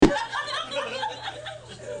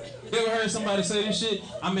heard somebody say this shit,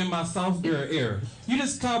 I'm in my soft girl era. You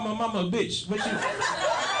just called my mama a bitch. What you?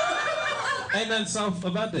 Ain't nothing soft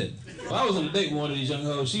about that. Well, I was on a date with one of these young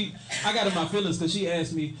hoes. I got in my feelings because she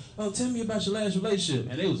asked me, oh, tell me about your last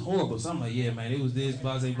relationship. And it was horrible. So I'm like, yeah, man, it was this,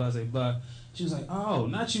 blase, blase, blah. She was like, oh,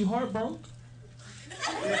 not you heartbroken?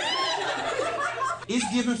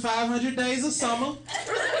 It's giving 500 days of summer.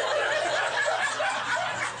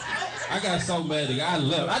 I got so mad, nigga. I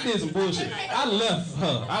left. I did some bullshit. I left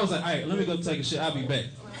her. I was like, all right, let me go take a shit. I'll be back.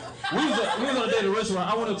 We was on a date at a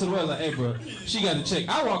restaurant. I went up to the restaurant, like, hey, bro, she got the check.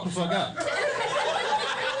 I walked the fuck out.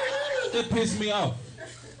 That pissed me off.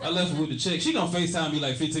 I left her with the check. She gonna FaceTime me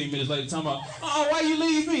like 15 minutes later talking about, oh, why you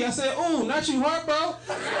leave me? I said, ooh, not you heart, bro.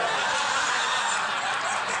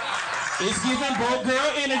 It's giving broke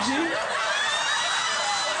girl energy.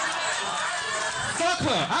 Fuck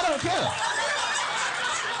her. I don't care.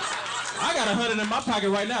 I got 100 in my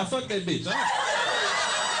pocket right now. Fuck that bitch.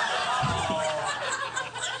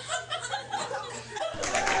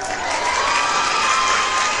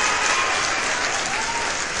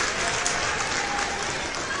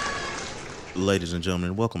 Ladies and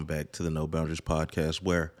gentlemen, welcome back to the No Boundaries podcast,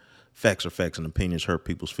 where facts are facts and opinions hurt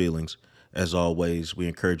people's feelings. As always, we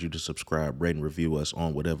encourage you to subscribe, rate, and review us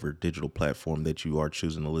on whatever digital platform that you are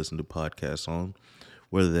choosing to listen to podcasts on,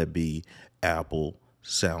 whether that be Apple,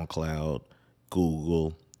 SoundCloud,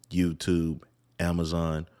 Google, YouTube,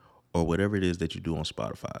 Amazon, or whatever it is that you do on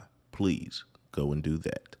Spotify. Please go and do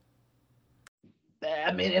that.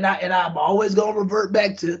 I mean, and I'm always gonna revert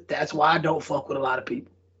back to that's why I don't fuck with a lot of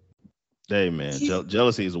people. Hey man,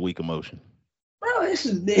 jealousy is a weak emotion. Bro,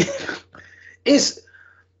 it's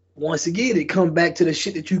once again it comes back to the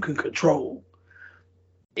shit that you can control.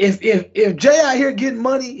 If Jay out here getting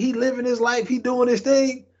money, he living his life, he doing his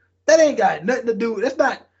thing, that ain't got nothing to do. That's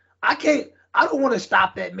not. I don't want to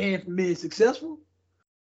stop that man from being successful,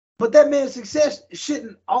 but that man's success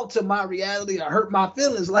shouldn't alter my reality or hurt my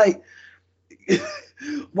feelings. Like,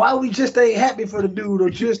 why we just ain't happy for the dude, or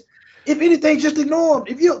just, if anything, just ignore him.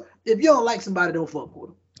 If you don't like somebody, don't fuck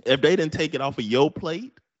with them. If they didn't take it off of your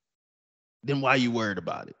plate, then why you worried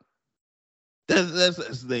about it? That's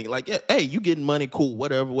the thing. Like, hey, you getting money, cool,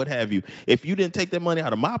 whatever, what have you. If you didn't take that money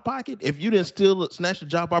out of my pocket, if you didn't steal, snatch the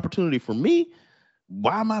job opportunity from me,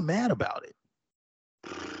 why am I mad about it?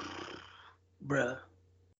 Bruh.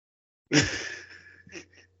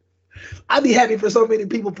 I'd be happy for so many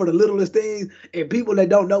people for the littlest things, and people that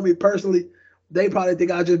don't know me personally, they probably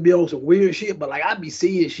think I'll just be on some weird shit, but like, I'd be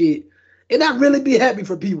seeing shit, and I'd really be happy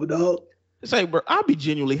for people, dog. Say, bro, I'll be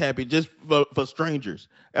genuinely happy just for strangers.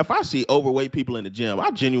 If I see overweight people in the gym,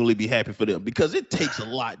 I'll genuinely be happy for them, because it takes a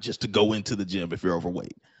lot just to go into the gym if you're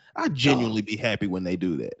overweight. I genuinely be happy when they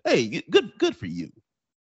do that. Hey, good for you.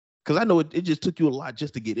 Because I know it just took you a lot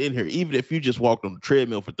just to get in here. Even if you just walked on the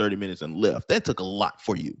treadmill for 30 minutes and left, that took a lot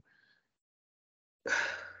for you.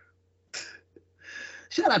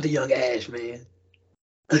 Shout out to Young Ash, man.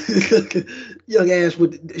 Young Ash,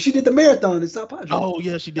 she did the marathon in South Padre. Oh,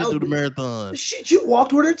 yeah, she did do the marathon. Shit, you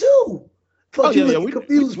walked with her too. Fuck, you looking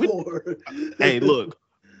confused for her. Hey, look.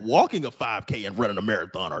 Walking a 5K and running a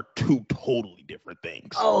marathon are two totally different things.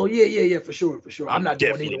 Oh, yeah, for sure. I'm not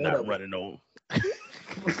definitely not running on.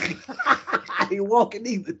 I ain't walking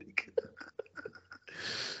either.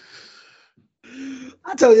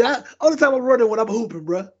 I tell you, all the time I'm running when I'm hooping,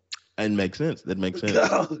 bro. That makes sense. And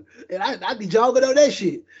I be jogging on that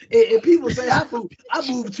shit. And people say I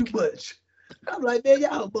move too much. I'm like, man,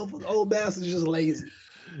 y'all motherfucking old bastards just lazy.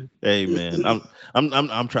 Hey man,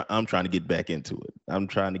 I'm trying to get back into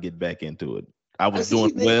it. I was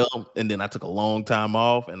doing well, and then I took a long time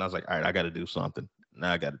off, and I was like, all right, I got to do something.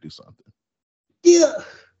 Now I got to do something. Yeah,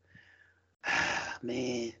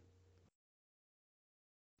 man.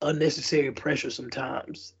 Unnecessary pressure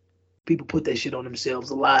sometimes. People put that shit on themselves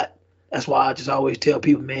a lot. That's why I just always tell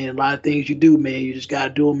people, man, a lot of things you do, man, you just got to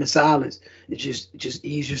do them in silence. Just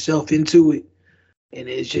ease yourself into it. And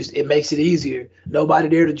it makes it easier. Nobody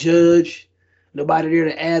there to judge. Nobody there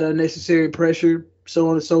to add unnecessary pressure, so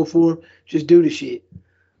on and so forth. Just do the shit.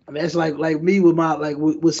 I mean, that's like me with my,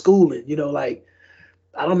 with schooling, you know, like,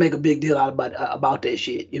 I don't make a big deal out about that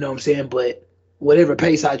shit. You know what I'm saying? But whatever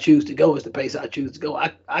pace I choose to go is the pace I choose to go.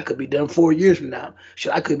 I could be done 4 years from now.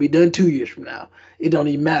 Shit, I could be done 2 years from now. It don't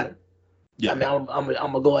even matter. Yeah. I mean, I'm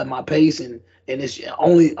gonna go at my pace, and it's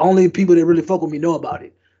only people that really fuck with me know about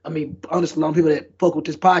it. I mean, honestly, a lot of people that fuck with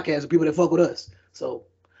this podcast are people that fuck with us. So,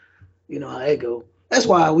 you know how that go. That's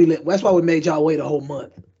why we made y'all wait a whole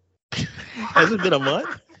month. Has it been a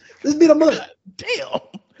month? It's been a month. Damn.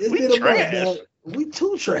 It's been trash. A month, dog. We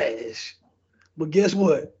too trash. But guess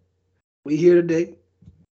what? We here today.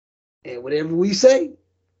 And whatever we say,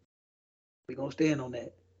 We're gonna stand on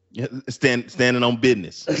that. Yeah, standing on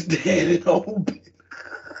business. Standing on business.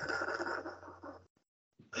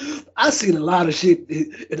 I seen a lot of shit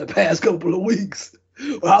in the past couple of weeks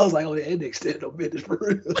where I was like, oh, yeah, that nigga standing on business for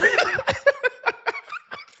real.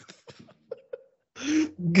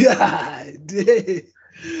 God damn.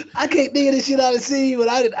 I can't think of the shit I done seen, but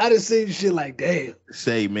I done seen shit like, damn.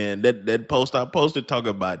 Say, man, that post I posted talking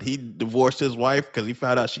about he divorced his wife because he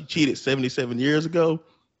found out she cheated 77 years ago.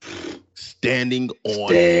 Standing on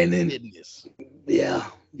business. Yeah.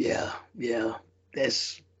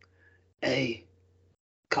 That's, hey,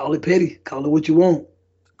 call it petty. Call it what you want.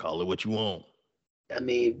 Call it what you want. I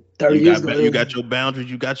mean, 30 years ago. You got your boundaries.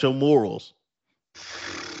 You got your morals.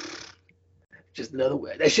 Just another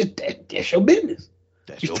way. That's your business.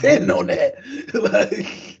 That's you your standing business. on that.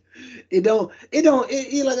 Like, it don't,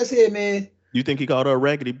 like I said, man. You think he called her a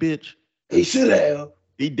raggedy bitch? He should have.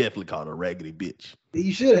 He definitely called her a raggedy bitch.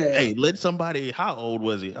 He should have. Hey, let somebody, how old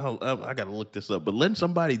was he? I got to look this up, but letting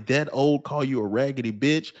somebody that old call you a raggedy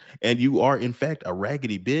bitch and you are, in fact, a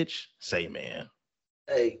raggedy bitch, say, man.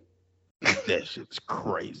 Hey. That shit's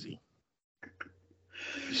crazy.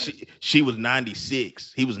 She was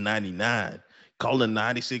 96. He was 99. Calling a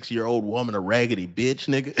 96-year-old woman a raggedy bitch,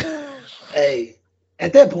 nigga. Hey,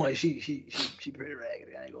 at that point, she pretty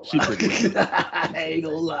raggedy. I ain't gonna lie. She pretty I ain't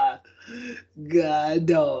gonna lie. God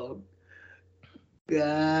dog.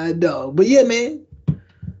 But yeah, man,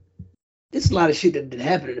 it's a lot of shit that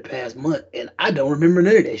happened in the past month, and I don't remember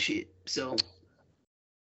none of that shit. So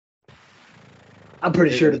I'm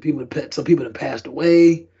pretty sure some people have passed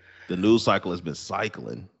away. The news cycle has been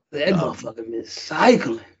cycling. That motherfucker been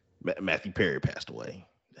cycling. Matthew Perry passed away.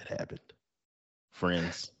 That happened.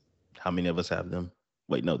 Friends. How many of us have them?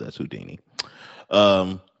 Wait, no, that's Houdini.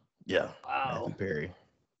 Yeah. Wow. Matthew Perry.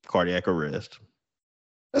 Cardiac arrest.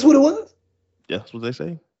 That's what it was? Yeah, that's what they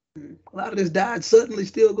say. A lot of this died suddenly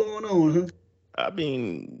still going on, huh? I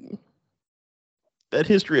mean, that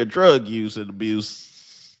history of drug use and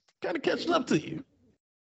abuse kind of catching up to you.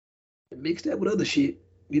 Mix that with other shit.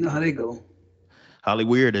 You know how they go. Holly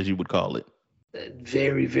weird, as you would call it.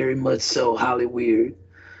 Very, very much so. Holly weird.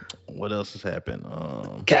 What else has happened?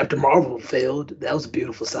 Captain Marvel failed. That was a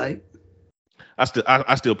beautiful sight.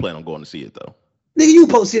 I still plan on going to see it though. Nigga, you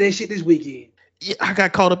supposed to see that shit this weekend. Yeah, I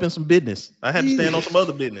got caught up in some business. I had to stand on some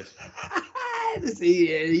other business.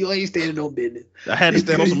 See, yeah, you ain't standing on business. I had to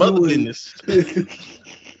stand on some other business.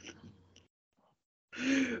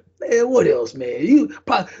 Man, what else, man? You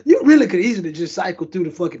really could easily just cycle through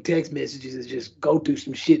the fucking text messages and just go through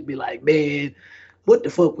some shit and be like, man, what the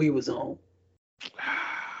fuck we was on?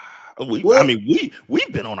 We've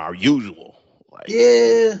been on our usual. Like,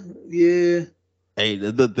 yeah. Hey,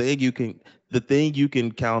 the thing you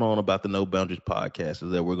can count on about the No Boundaries podcast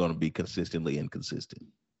is that we're going to be consistently inconsistent.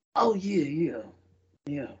 Oh yeah.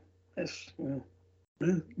 That's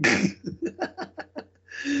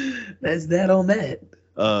that's that on that.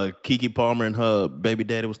 Kiki Palmer and her baby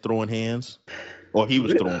daddy was throwing hands, or he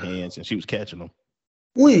was throwing hands and she was catching them.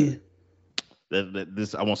 When?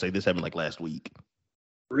 This I won't say this happened like last week.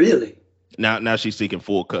 Really? Now she's seeking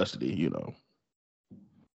full custody. You know.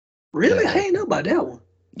 Really? I ain't know about that one.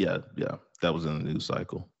 Yeah. That was in the news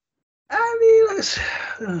cycle. I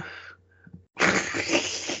mean,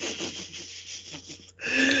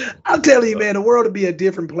 I'm telling you, man, the world would be a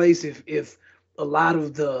different place if a lot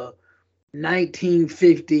of the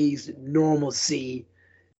 1950s normalcy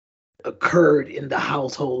occurred in the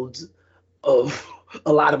households of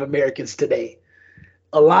a lot of Americans today.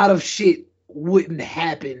 A lot of shit wouldn't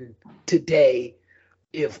happen today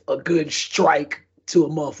if a good strike to a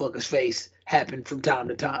motherfucker's face happened from time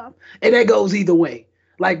to time. And that goes either way.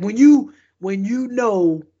 Like when you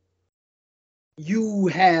know you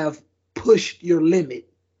have pushed your limit,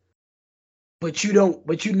 but you know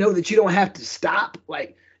that you don't have to stop.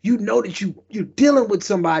 Like you know that you're dealing with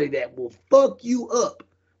somebody that will fuck you up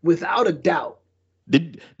without a doubt.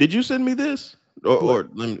 Did you send me this? Or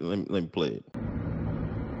let me play it.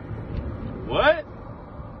 What?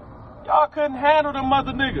 Y'all couldn't handle them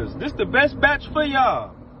other niggas. This the best batch for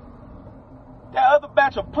y'all. That other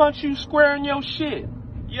batch will punch you square in your shit.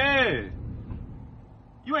 Yeah.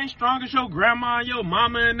 You ain't strong as your grandma and your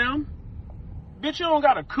mama and them. Bitch, you don't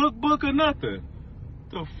got a cookbook or nothing.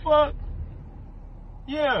 The fuck?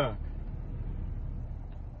 Yeah.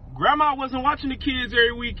 Grandma wasn't watching the kids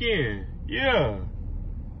every weekend. Yeah.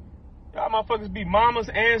 Y'all motherfuckers be mamas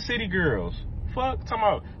and city girls. Fuck, talking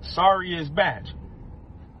about sorriest batch.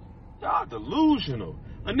 Y'all delusional.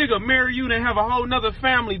 A nigga marry you and have a whole nother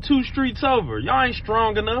family 2 streets over. Y'all ain't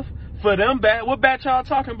strong enough for them bat. What batch y'all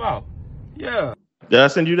talking about? Yeah. Did I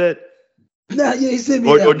send you that? Nah, you ain't send me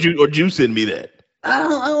Or that. or you send me that. I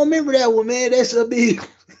don't remember that one, man. That's a big.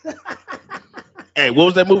 Hey, what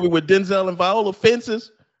was that movie with Denzel and Viola?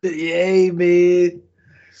 Fences. Yeah, man.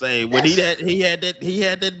 Say when he had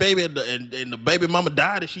that baby and the baby mama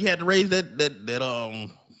died and she had to raise that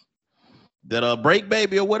break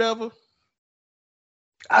baby or whatever.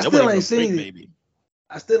 I still ain't seen it. Baby.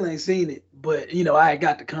 I still ain't seen it, but I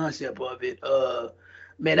got the concept of it.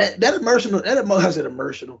 Man, that emotional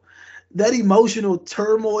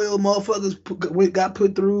turmoil motherfuckers got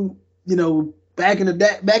put through. Back in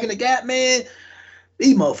the gap, man.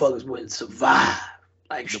 These motherfuckers wouldn't survive.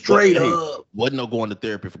 Like straight up. Wasn't no going to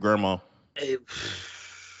therapy for grandma. Hey,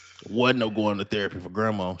 wasn't no going to therapy for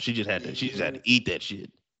grandma. She just had to eat that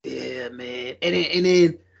shit. Yeah, man. And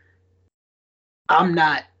then I'm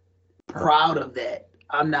not proud of that.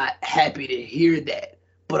 I'm not happy to hear that.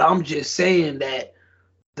 But I'm just saying that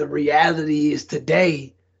the reality is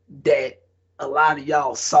today that a lot of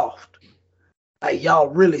y'all soft. Like y'all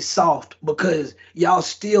really soft because y'all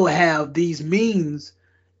still have these means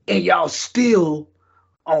and y'all still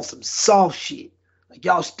on some soft shit. Like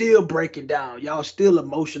y'all still breaking down. Y'all still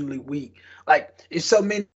emotionally weak. Like it's so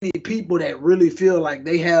many people that really feel like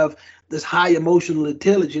they have this high emotional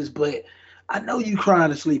intelligence, but I know you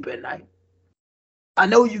crying to sleep at night. I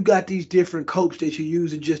know you got these different copes that you're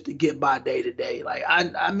using just to get by day to day. Like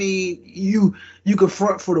I mean, you can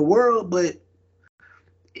front for the world, but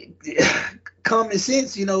common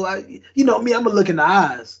sense, me, I'm gonna look in the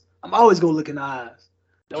eyes. I'm always gonna look in the eyes.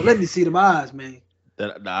 Don't let me see them eyes, man.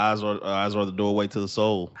 The eyes are the doorway to the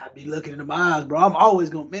soul. I be looking in them eyes, bro. I'm always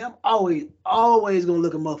gonna look a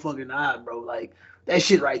motherfucker in the eye, bro. Like that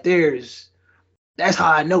shit right there that's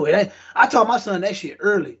how I know it. I taught my son that shit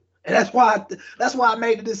early. And that's why I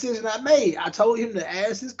made the decision I made. I told him to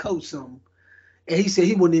ask his coach something. And he said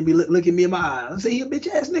he wouldn't even be looking me in my eyes. I said, he a bitch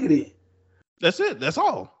ass nigga then. That's it. That's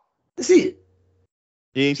all. That's it.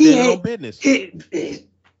 He ain't standing on business.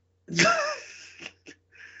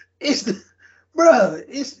 It's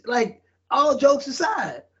like, all jokes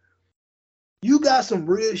aside, you got some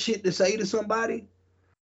real shit to say to somebody,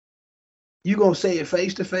 you gonna say it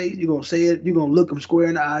face to face, you gonna say it, you gonna look them square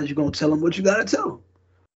in the eyes, you gonna tell them what you gotta tell them.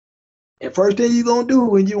 And first thing you gonna do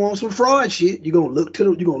when you want some fraud shit, you gonna look to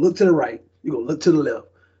the right, you gonna look to the left.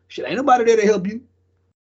 Shit, ain't nobody there to help you.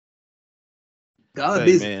 God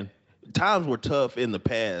busy. Man, times were tough in the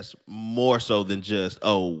past, more so than just,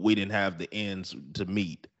 we didn't have the ends to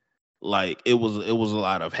meet. Like it was a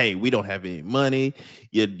lot of, hey, we don't have any money.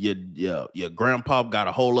 Your grandpa got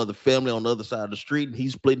a whole other family on the other side of the street, and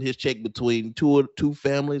he's splitting his check between two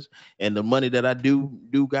families. And the money that I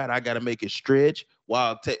I got to make it stretch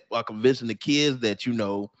while convincing the kids that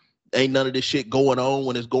ain't none of this shit going on.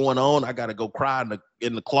 When it's going on, I got to go cry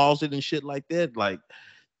in the closet and shit like that. Like,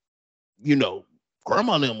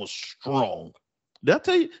 grandma and them was strong. Did I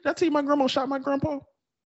tell you my grandma shot my grandpa?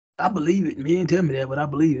 I believe it. You didn't tell me that, but I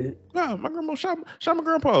believe it. Yeah, my grandma shot my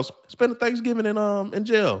grandpa. Spent Thanksgiving in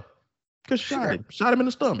jail because she shot him in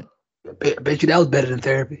the stomach. I bet you that was better than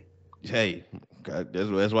therapy. Hey, God,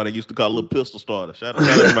 that's why they used to call a little pistol starter. Shout out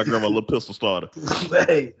to my grandma, little pistol starter.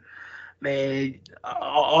 Hey, man,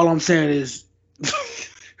 all I'm saying is,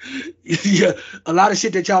 yeah, a lot of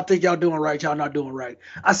shit that y'all think y'all doing right, y'all not doing right.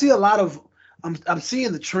 I see a lot of, I'm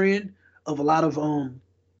seeing the trend of a lot of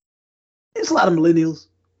it's a lot of millennials.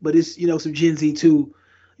 But it's, some Gen Z too,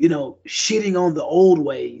 shitting on the old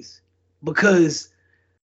ways because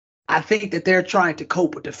I think that they're trying to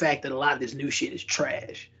cope with the fact that a lot of this new shit is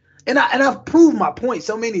trash. And I've proved my point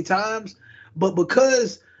so many times, but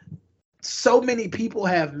because so many people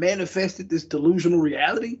have manifested this delusional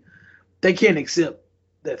reality, they can't accept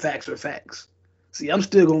that facts are facts. See, I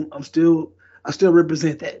still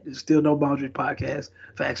represent that. There's still No Boundaries podcast.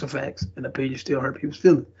 Facts are facts, and opinions still hurt people's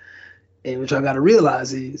feelings. And what y'all got to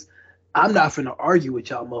realize is I'm not finna argue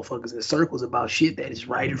with y'all motherfuckers in circles about shit that is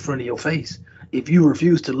right in front of your face. If you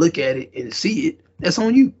refuse to look at it and see it, that's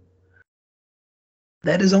on you.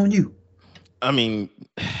 That is on you. I mean,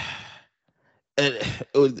 it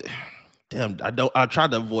was, damn, I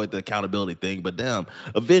tried to avoid the accountability thing, but damn,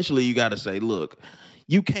 eventually you got to say, look,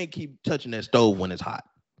 you can't keep touching that stove when it's hot.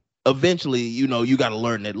 Eventually, you got to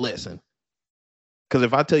learn that lesson. Because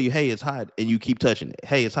if I tell you, hey, it's hot, and you keep touching it,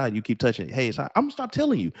 hey, it's hot, you keep touching it, hey, it's hot, I'm going to stop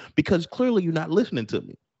telling you because clearly you're not listening to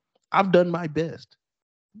me. I've done my best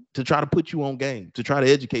to try to put you on game, to try to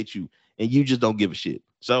educate you, and you just don't give a shit.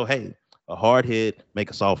 So, hey, a hard head make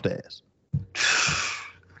a soft ass.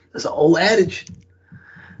 That's an old adage.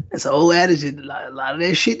 That's an old adage. A lot of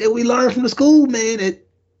that shit that we learned from the school, man,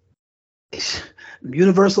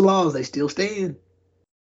 universal laws, they still stand.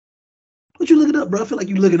 What you looking up, bro? I feel like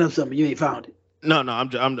you looking up something. You ain't found it. No,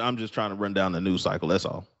 I'm just trying to run down the news cycle. That's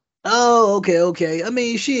all. Oh, okay. I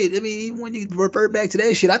mean, shit. I mean, when you revert back to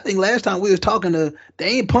that shit, I think last time we was talking they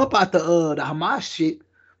ain't pump out the Hamas shit.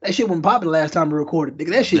 That shit wasn't popping last time we recorded. Nigga,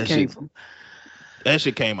 that shit came from. That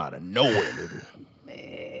shit came out of nowhere, nigga.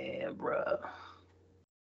 Man, bro.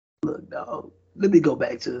 Look, dog. Let me go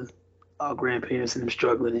back to our grandparents and them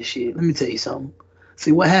struggling and shit. Let me tell you something.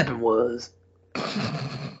 See, what happened was.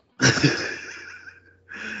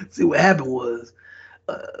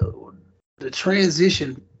 The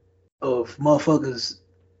transition of motherfuckers,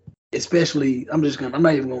 especially, I'm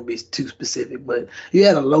not even gonna be too specific, but you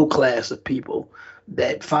had a low class of people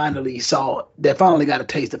that finally got a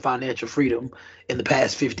taste of financial freedom in the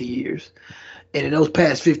past 50 years. And in those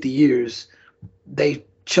past 50 years, they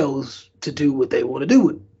chose to do what they want to do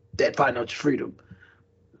with that financial freedom.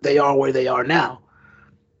 They are where they are now.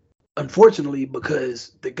 Unfortunately,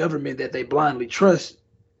 because the government that they blindly trust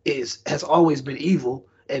has always been evil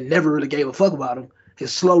and never really gave a fuck about them,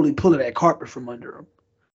 is slowly pulling that carpet from under them.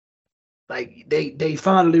 Like they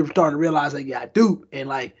finally starting to realize they got duped. And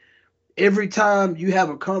like every time you have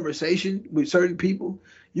a conversation with certain people,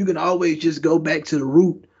 you can always just go back to the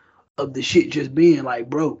root of the shit just being like,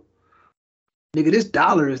 bro, nigga, this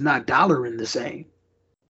dollar is not dollaring the same.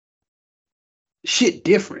 Shit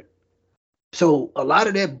different. So a lot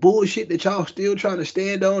of that bullshit that y'all still trying to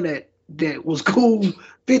stand on that was cool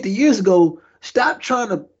 50 years ago, stop trying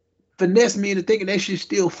to finesse me into thinking that shit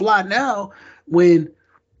still fly now when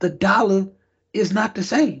the dollar is not the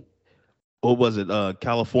same. What was it?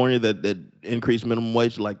 California that increased minimum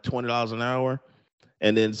wage to like $20 an hour,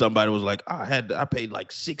 and then somebody was like, I paid like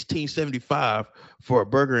 $16.75 for a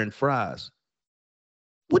burger and fries.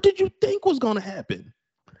 What did you think was gonna happen?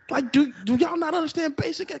 Like, do y'all not understand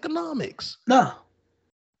basic economics? No.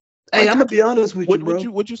 Hey, I'm gonna be honest with you, bro.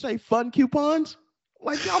 Would you say fun coupons?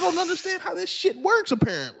 Like, y'all don't understand how this shit works.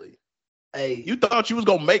 Apparently, hey, you thought you was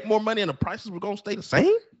gonna make more money and the prices were gonna stay the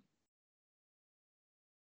same.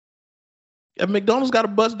 If McDonald's got to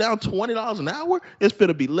bust down $20 an hour, it's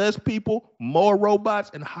gonna be less people, more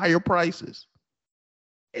robots, and higher prices.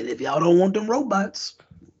 And if y'all don't want them robots,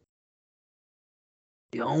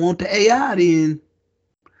 you don't want the AI, then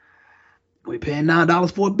we paying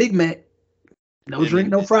 $9 for a Big Mac. No drink,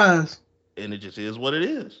 no fries. And it just is what it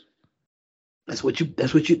is. That's what you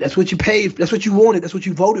paid. That's what you wanted. That's what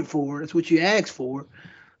you voted for. That's what you asked for.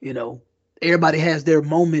 You know, everybody has their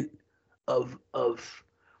moment of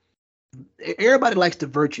everybody likes the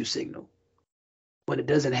virtue signal when it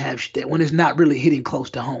doesn't have when it's not really hitting close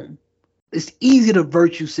to home. It's easy to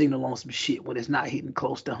virtue signal on some shit when it's not hitting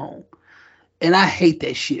close to home. And I hate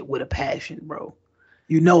that shit with a passion, bro.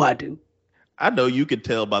 You know I do. I know you could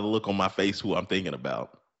tell by the look on my face who I'm thinking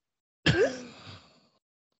about.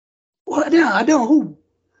 What now? I don't. Who?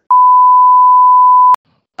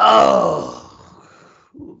 Oh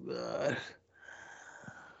God.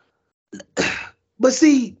 But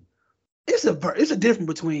see, it's a difference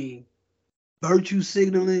between virtue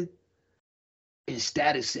signaling and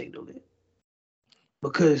status signaling.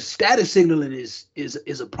 Because status signaling is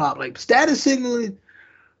a problem. Like status signaling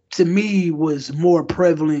to me was more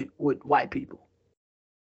prevalent with white people.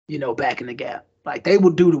 You know, back in the gap. Like they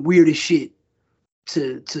would do the weirdest shit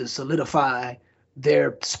to solidify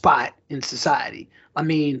their spot in society. I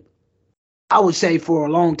mean, I would say for a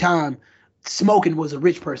long time, smoking was a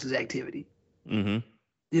rich person's activity. Mm-hmm.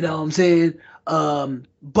 You know what I'm saying?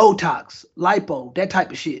 Botox, lipo, that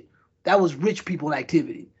type of shit. That was rich people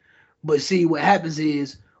activity. But see, what happens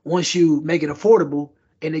is once you make it affordable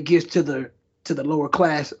and it gets to the lower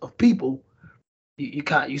class of people,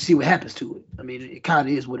 you see what happens to it. I mean, it kind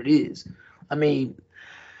of is what it is. I mean,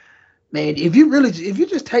 man, if you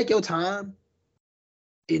just take your time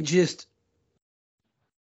and just,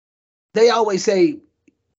 they always say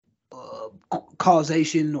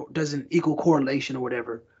causation doesn't equal correlation or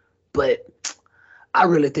whatever, but I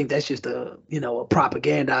really think that's just a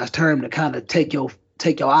propagandized term to kind of take your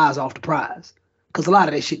eyes off the prize. Because a lot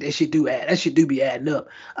of that shit do be adding up.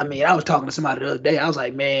 I mean, I was talking to somebody the other day. I was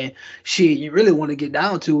like, man, shit, you really want to get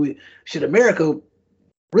down to it. Shit, America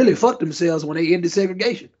really fucked themselves when they ended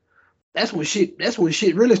segregation. That's when shit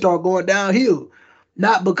really started going downhill.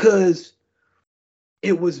 Not because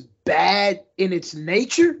it was bad in its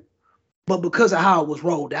nature, but because of how it was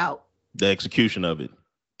rolled out. The execution of it.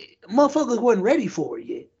 Motherfuckers wasn't ready for it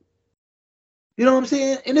yet. You know what I'm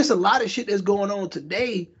saying? And there's a lot of shit that's going on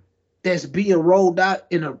today that's being rolled out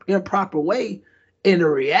in an improper way. And the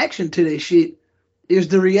reaction to that shit is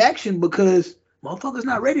the reaction because motherfuckers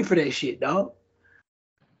not ready for that shit, dog.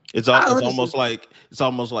 It's almost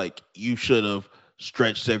like you should have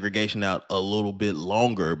stretch segregation out a little bit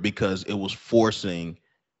longer because it was forcing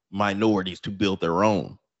minorities to build their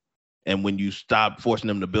own. And when you stop forcing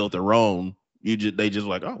them to build their own, they just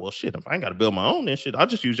like, oh well, shit. If I ain't got to build my own, then shit, I'll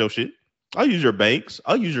just use your shit. I'll use your banks.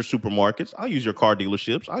 I'll use your supermarkets. I'll use your car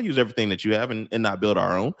dealerships. I'll use everything that you have and not build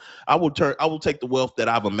our own. I will take the wealth that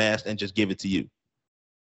I've amassed and just give it to you.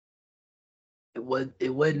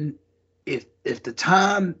 It wasn't if the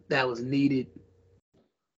time that was needed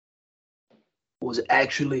was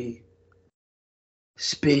actually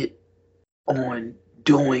spent on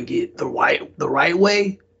doing it the right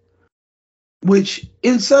way, which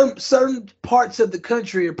in some certain parts of the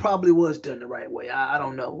country it probably was done the right way. I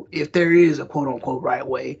don't know if there is a quote unquote right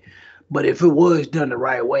way, but if it was done the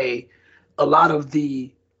right way, a lot of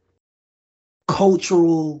the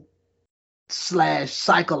cultural /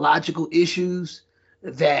 psychological issues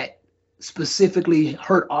that specifically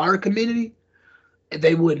hurt our community,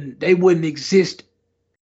 they wouldn't exist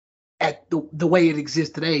at the way it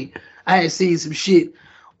exists today. I had seen some shit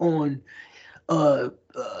on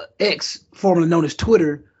X, formerly known as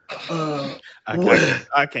Twitter.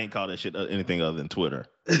 I can't call that shit anything other than Twitter.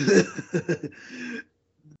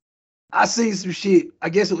 I seen some shit. I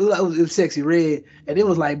guess it was Sexy Red, and it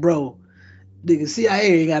was like, bro, nigga,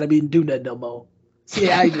 CIA ain't gotta do nothing no more.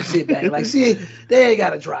 CIA just sit back like, see, they ain't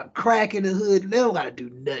gotta drop crack in the hood. They don't gotta do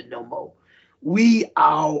nothing no more. We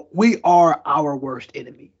are our worst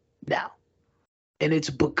enemy now, and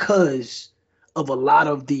it's because of a lot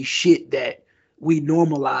of the shit that we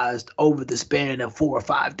normalized over the span of 4 or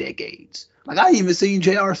 5 decades. Like, I even seen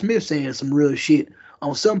J.R. Smith saying some real shit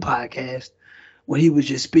on some podcast when he was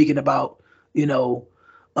just speaking about, the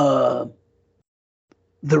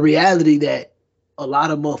reality that a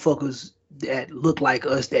lot of motherfuckers that look like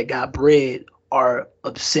us that got bread are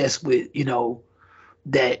obsessed with,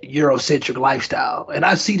 that Eurocentric lifestyle. And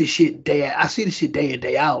I see the shit day in,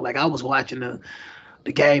 day out. Like, I was watching the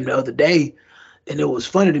game the other day, and it was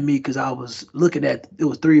funny to me because I was looking at, it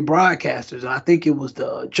was 3 broadcasters, and I think it was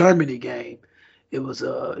the Germany game. It was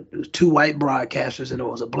 2 white broadcasters and it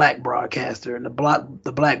was a black broadcaster, and the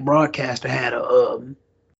black broadcaster had a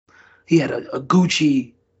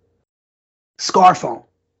Gucci scarf on.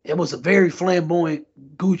 It was a very flamboyant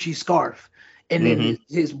Gucci scarf, and then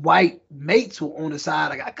his white mates were on the side.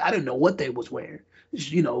 Like, I didn't know what they was wearing,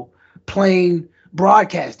 just, plain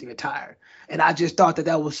broadcasting attire. And I just thought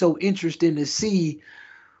that was so interesting to see,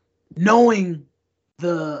 knowing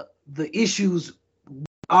the issues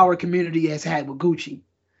our community has had with Gucci,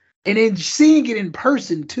 and then seeing it in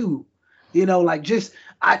person too. Like, just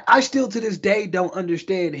I still to this day don't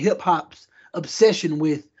understand hip hop's obsession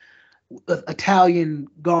with Italian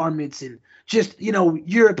garments and just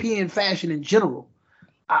European fashion in general.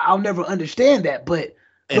 I'll never understand that. But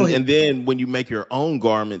and then when you make your own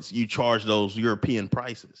garments, you charge those European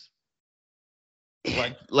prices.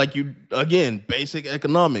 Like you, again, basic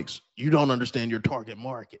economics. You don't understand your target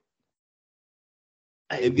market.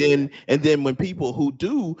 And then when people who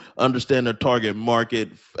do understand their target market,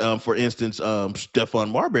 for instance,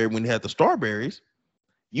 Stephon Marbury, when he had the Starberries,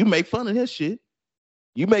 you make fun of his shit.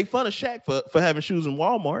 You make fun of Shaq for having shoes in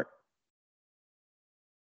Walmart.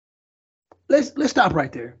 Let's stop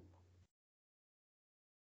right there.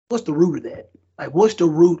 What's the root of that? Like, what's the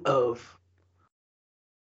root of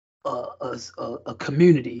a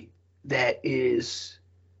community that is,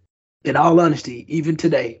 in all honesty, even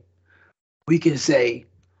today, we can say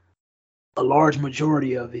a large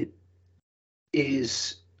majority of it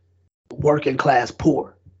is working class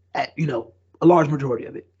poor. A large majority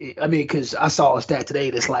of it. I mean, because I saw a stat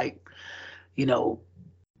today that's like, I know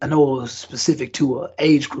it was specific to an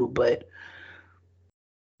age group, but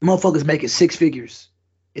motherfuckers making 6 figures,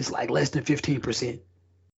 it's like less than 15%.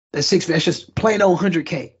 That's just plain old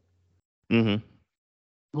 100K.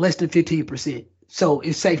 Less than 15%. So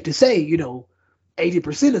it's safe to say,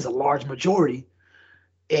 80% is a large majority.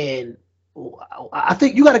 And I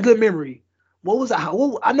think you got a good memory.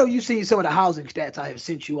 I know you've seen some of the housing stats I have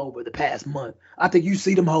sent you over the past month. I think you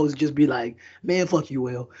see them hoes and just be like, man, fuck you,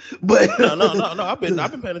 Will. But no. I've been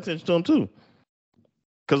paying attention to them too.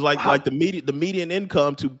 Because like the median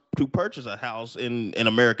income to purchase a house in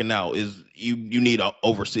America now is you need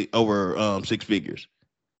over 6 figures.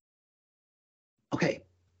 Okay,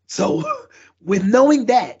 so with knowing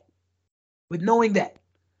that,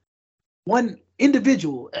 an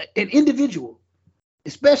individual,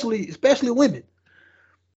 especially women,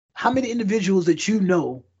 how many individuals that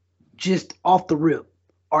just off the rip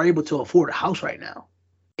are able to afford a house right now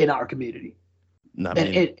in our community?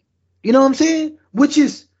 And you know what I'm saying? Which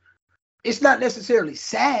is, it's not necessarily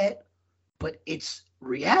sad, but it's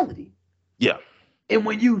reality. Yeah. And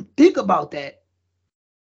when you think about that,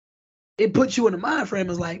 it puts you in the mind frame.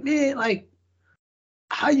 It's like, man, like,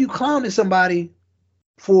 how you clowning somebody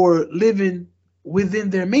for living within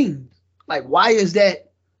their means? Like, why is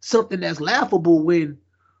that something that's laughable when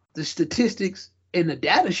the statistics and the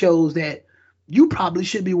data shows that you probably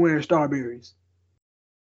should be wearing Starberries?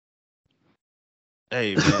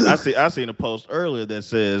 Hey man, I seen a post earlier that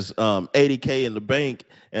says $80K in the bank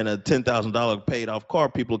and a $10,000 paid off car,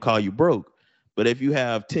 people will call you broke. But if you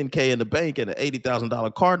have $10K in the bank and an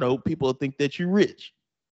 $80,000 car note, people will think that you're rich.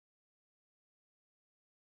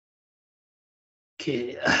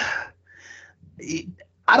 Kid,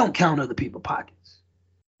 I don't count other people's pockets.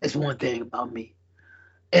 That's one thing about me.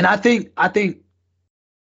 And I think,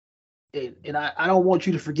 and I don't want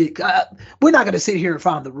you to forget. We're not going to sit here and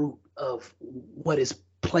find the root of what is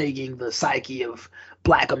plaguing the psyche of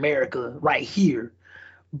Black America right here.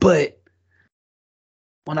 But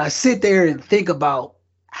when I sit there and think about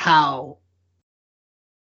how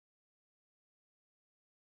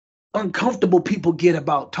uncomfortable people get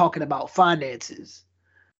about talking about finances,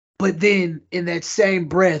 but then in that same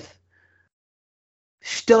breath,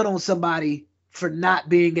 stun on somebody for not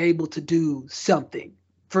being able to do something.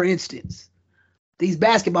 For instance, these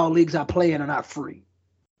basketball leagues I play in are not free.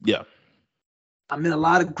 Yeah. I'm in a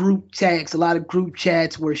lot of group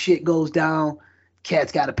chats where shit goes down.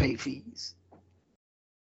 Cats got to pay fees.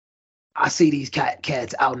 I see these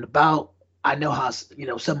cats out and about. I know how,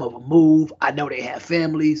 some of them move. I know they have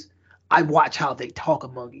families. I watch how they talk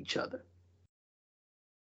among each other.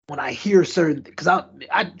 When I hear certain, because I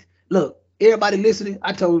look, everybody listening,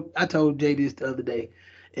 I told Jay this the other day,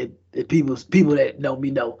 and people that know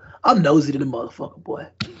me know I'm nosy to the motherfucker, boy.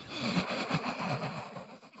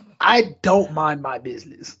 I don't mind my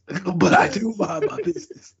business, but I do mind my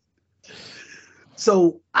business.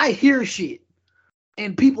 So I hear shit,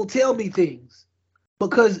 and people tell me things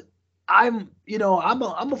because I'm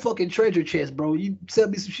a fucking treasure chest, bro. You tell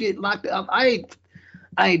me some shit locked up. I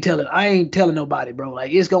ain't telling nobody, bro.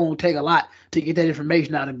 Like, it's gonna take a lot to get that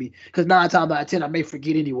information out of me. Because 9 times out of 10, I may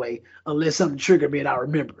forget anyway, unless something triggered me and I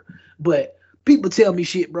remember. But people tell me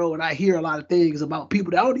shit, bro, and I hear a lot of things about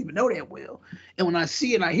people that I don't even know that well. And when I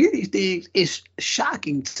see and I hear these things, it's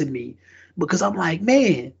shocking to me because I'm like,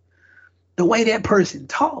 man, the way that person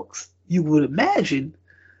talks, you would imagine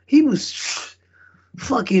he was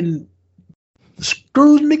fucking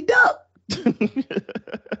Scrooge McDuck.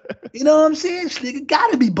 You know what I'm saying? This nigga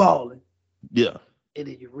gotta be balling. Yeah. And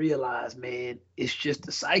then you realize, man, it's just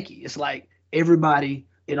the psyche. It's like everybody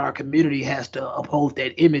in our community has to uphold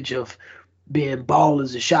that image of being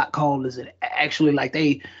ballers and shot callers and actually like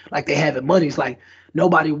they having money. It's like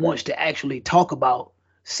nobody wants to actually talk about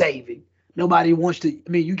saving. Nobody wants to. I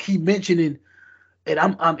mean, you keep mentioning, and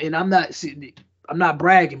I'm not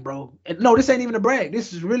bragging, bro. And no, this ain't even a brag.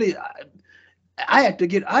 This is really. I had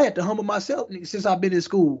to humble myself since I've been in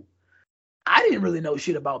school. I didn't really know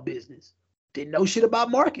shit about business. Didn't know shit about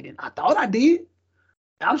marketing. I thought I did.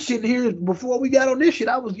 I'm sitting here before we got on this shit.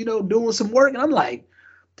 I was, doing some work, and I'm like,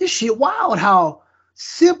 this shit wild. How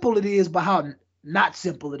simple it is, but how not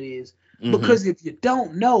simple it is. Mm-hmm. Because if you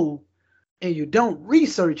don't know and you don't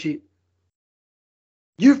research it,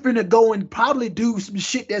 you're finna go and probably do some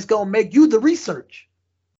shit that's gonna make you the research.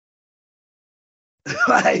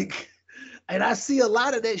 Like. And I see a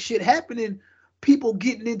lot of that shit happening, people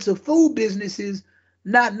getting into food businesses,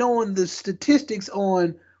 not knowing the statistics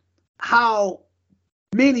on how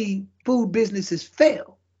many food businesses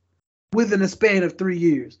fail within a span of 3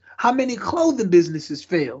 years. How many clothing businesses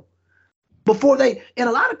fail before and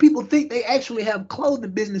a lot of people think they actually have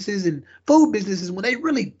clothing businesses and food businesses when they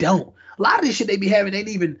really don't. A lot of this shit they be having ain't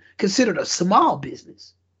even considered a small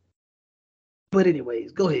business. But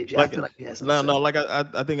anyways, go ahead, Jay. I feel like you had something. No. Like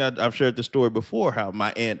I think I've shared the story before. How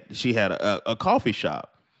my aunt, she had a coffee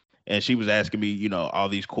shop, and she was asking me, all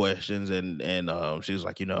these questions, and she was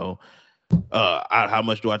like, how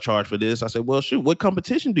much do I charge for this? I said, well, shoot, what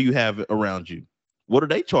competition do you have around you? What are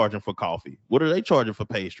they charging for coffee? What are they charging for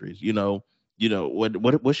pastries?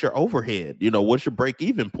 What's your overhead? What's your break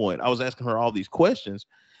even point? I was asking her all these questions,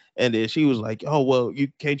 and then she was like, oh, well,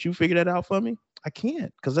 can't you figure that out for me? I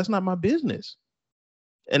can't, because that's not my business.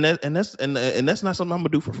 And that's not something I'm gonna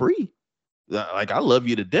do for free. Like, I love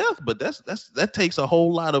you to death, but that takes a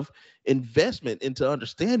whole lot of investment into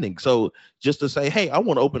understanding. So just to say, hey, I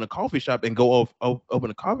want to open a coffee shop and go open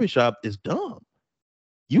a coffee shop is dumb.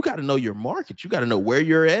 You got to know your market. You got to know where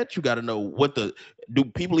you're at. You got to know do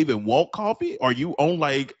people even want coffee? Are you on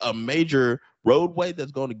like a major roadway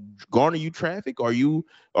that's going to garner you traffic? Or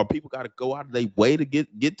people got to go out of their way to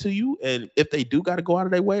get to you? And if they do got to go out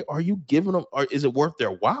of their way, are you giving them, or is it worth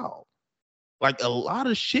their while? Like, a lot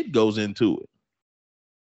of shit goes into it.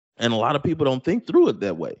 And a lot of people don't think through it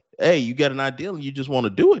that way. Hey, you got an idea and you just want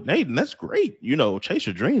to do it, Nathan. That's great. Chase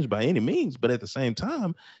your dreams by any means, but at the same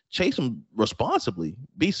time, chase them responsibly.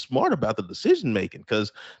 Be smart about the decision making,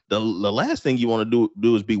 because the last thing you want to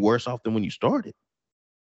do is be worse off than when you started.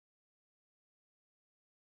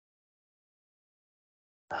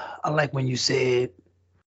 I like when you said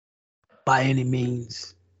by any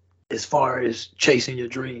means, as far as chasing your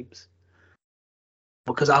dreams,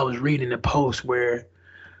 because I was reading a post where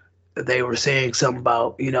they were saying something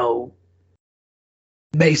about,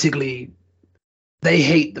 basically they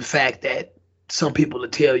hate the fact that some people will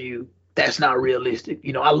tell you that's not realistic.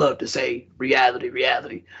 I love to say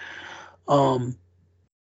reality.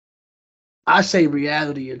 I say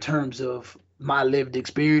reality in terms of my lived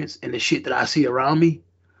experience and the shit that I see around me.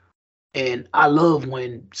 And I love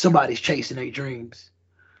when somebody's chasing their dreams,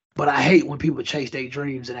 but I hate when people chase their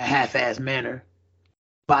dreams in a half-assed manner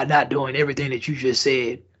by not doing everything that you just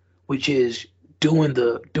said, which is doing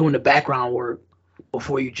the background work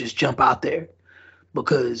before you just jump out there.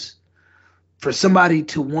 Because for somebody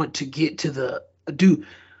to want to get to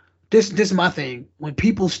this is my thing. When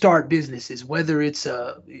people start businesses, whether it's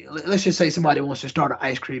let's just say somebody wants to start an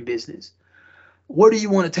ice cream business, where do you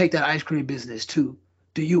want to take that ice cream business to?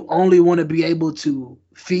 Do you only want to be able to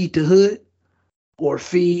feed the hood or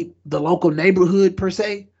feed the local neighborhood per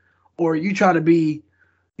se? Or are you trying to be,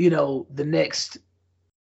 the next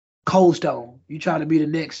Cold Stone? You trying to be the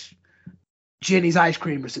next Jenny's ice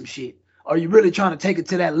cream or some shit? Are you really trying to take it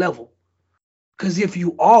to that level? Because if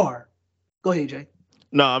you are, go ahead, Jay.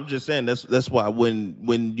 No, I'm just saying that's why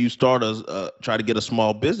when you start try to get a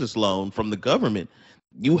small business loan from the government,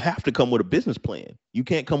 you have to come with a business plan. You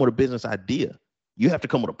can't come with a business idea. You have to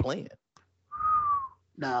come with a plan.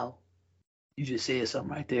 Now, you just said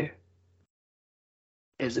something right there.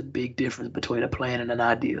 There's a big difference between a plan and an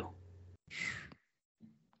ideal.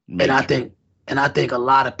 Major. And I think a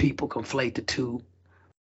lot of people conflate the two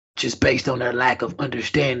just based on their lack of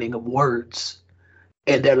understanding of words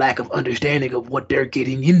and their lack of understanding of what they're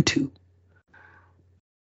getting into.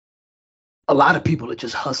 A lot of people are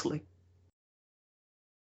just hustling.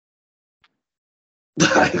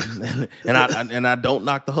 and I don't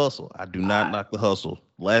knock the hustle. I do not knock the hustle.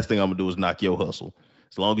 Last thing I'm gonna do is knock your hustle.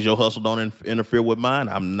 As long as your hustle don't interfere with mine,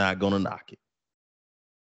 I'm not gonna knock it.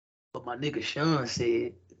 But my nigga Sean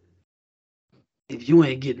said, if you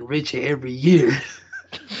ain't getting richer every year,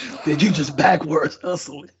 then you just backwards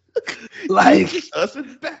hustling. Like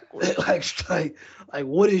hustling backwards. Like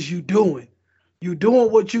what is you doing? You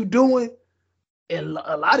doing what you doing? And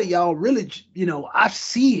a lot of y'all really, I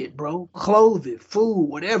see it, bro. Clothing, food,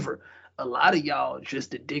 whatever. A lot of y'all are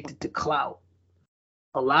just addicted to clout.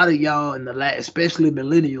 A lot of y'all especially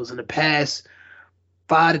millennials in the past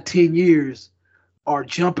 5 to 10 years are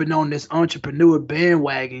jumping on this entrepreneur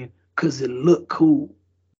bandwagon because it look cool.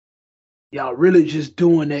 Y'all really just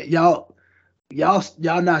doing that. Y'all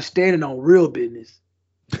not standing on real business.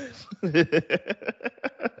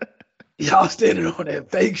 Y'all standing on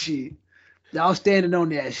that fake shit. Y'all standing on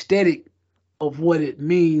the aesthetic of what it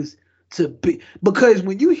means to be. Because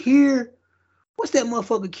when you hear, what's that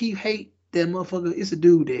motherfucker Keith hate? That motherfucker, it's a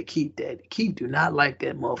dude that Keith do not like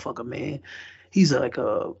that motherfucker, man. He's like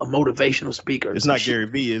a motivational speaker. It's not Gary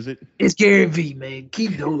V, is it? It's Gary V, man.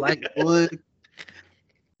 Keith don't like what?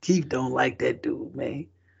 Keith don't like that dude, man.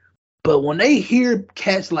 But when they hear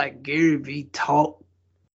cats like Gary V talk,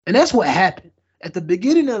 and that's what happened. At the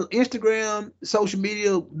beginning of Instagram, social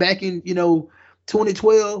media, back in,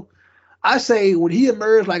 2012, I say when he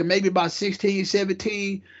emerged, like maybe about 16,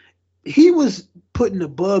 17, he was putting a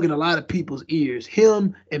bug in a lot of people's ears,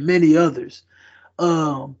 him and many others.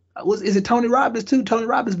 Is it Tony Robbins too? Tony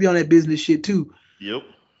Robbins be on that business shit too. Yep.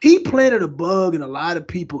 He planted a bug in a lot of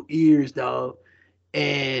people's ears, dog.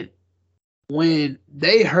 And when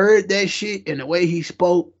they heard that shit and the way he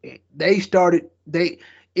spoke, it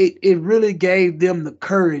really gave them the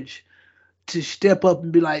courage to step up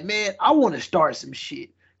and be like, man, I want to start some shit.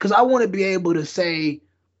 Because I want to be able to say,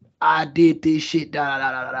 I did this shit, da,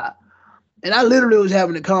 da, da, da, da. And I literally was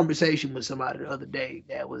having a conversation with somebody the other day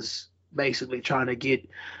that was basically trying to get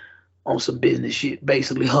on some business shit,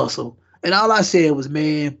 basically hustle. And all I said was,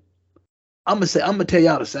 man, I'm gonna tell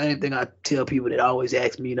y'all the same thing I tell people that always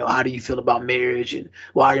ask me, how do you feel about marriage and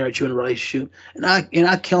why aren't you in a relationship? And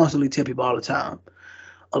I constantly tell people all the time,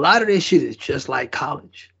 a lot of this shit is just like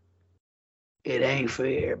college. It ain't for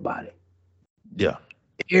everybody. Yeah.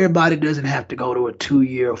 Everybody doesn't have to go to a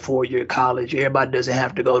 2-year or 4-year college. Everybody doesn't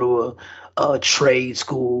have to go to a trade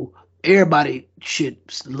school. Everybody should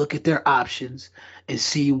look at their options and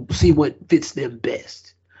see what fits them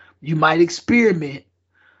best. You might experiment,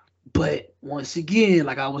 But once again,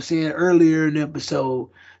 like I was saying earlier in the episode,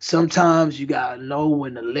 sometimes you gotta know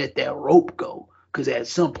when to let that rope go. Cause at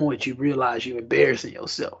some point you realize you're embarrassing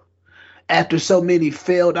yourself. After so many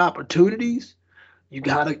failed opportunities, you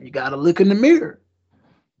gotta look in the mirror.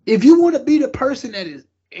 If you want to be the person that is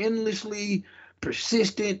endlessly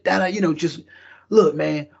persistent, that just look,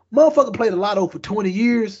 man, motherfucker played the lotto for 20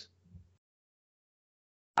 years.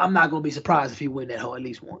 I'm not gonna be surprised if he win that hoe at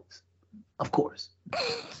least once. Of course.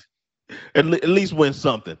 At least win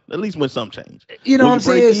something. At least win some change. You know Will what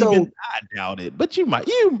I'm you break saying? even? So I doubt it. But you might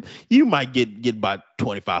get about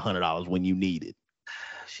 $2,500 when you need it.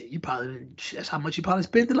 shit, that's how much you probably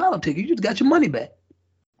spent the lotto ticket. You just got your money back.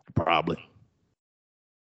 Probably.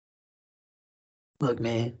 Look,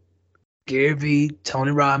 man, Gary Vee,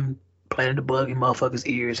 Tony Robbins planted the bug in motherfuckers'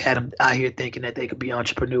 ears, had them out here thinking that they could be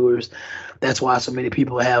entrepreneurs. That's why so many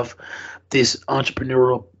people have this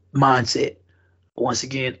entrepreneurial mindset. Once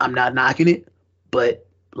again, I'm not knocking it, but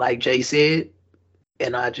like Jay said,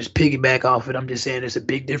 and I just piggyback off it, I'm just saying there's a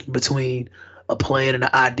big difference between a plan and an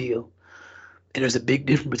ideal. And there's a big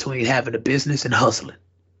difference between having a business and hustling.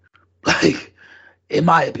 Like, in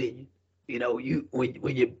my opinion, you when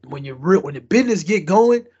the business get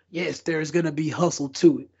going, yes, there's gonna be hustle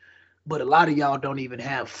to it. But a lot of y'all don't even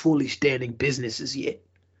have fully standing businesses yet.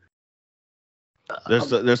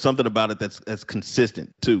 There's something about it that's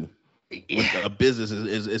consistent too. When Yeah. a business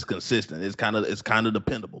is consistent, it's kind of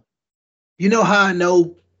dependable. You know how I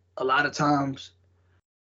know a lot of times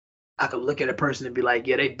I could look at a person and be like,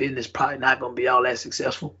 yeah, their business probably not gonna be all that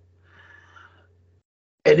successful.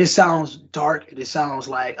 And it sounds dark and it sounds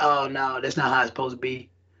like, oh no, that's not how it's supposed to be.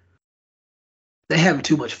 They having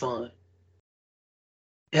too much fun.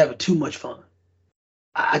 They having too much fun.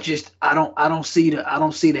 I don't see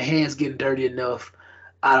the hands getting dirty enough.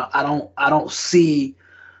 I don't see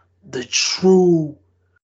the true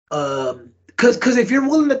because if you're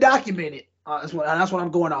willing to document it, that's what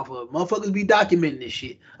I'm going off of. Motherfuckers be documenting this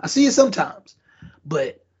shit. I see it sometimes,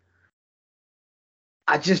 but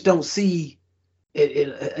I just don't see it.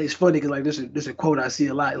 It's funny because like this is a quote I see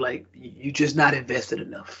a lot. Like you just not invested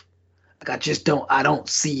enough. Like I don't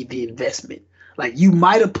see the investment. Like you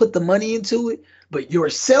might have put the money into it, but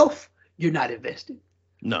yourself, you're not invested.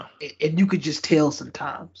 No. And you could just tell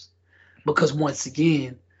sometimes because once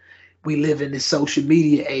again, we live in this social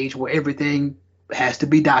media age where everything has to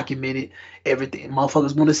be documented. Everything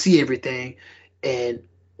motherfuckers want to see everything. And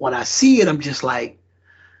when I see it, I'm just like,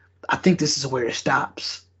 I think this is where it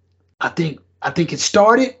stops. I think it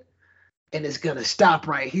started and it's gonna stop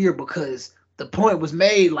right here because the point was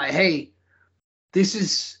made like, hey, this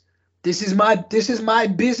is my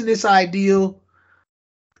business ideal.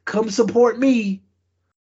 Come support me.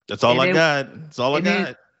 That's all And I they, got. That's all I and then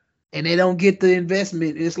got. and they don't get the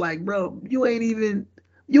investment. It's like, bro, you ain't even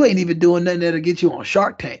doing nothing that'll get you on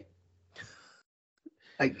Shark Tank.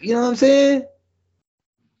 Like, you know what I'm saying?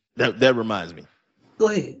 That reminds me. Go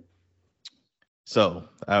ahead. So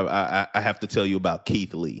I have to tell you about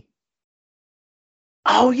Keith Lee.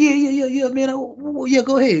 Oh yeah, man. Oh, yeah,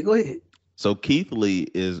 go ahead. So Keith Lee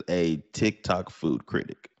is a TikTok food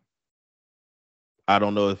critic. I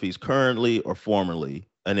don't know if he's currently or formerly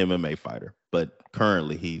an MMA fighter, but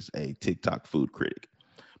currently he's a TikTok food critic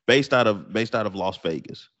based out of Las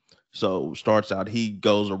Vegas. So starts out, he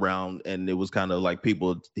goes around and it was kind of like he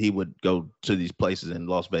would go to these places in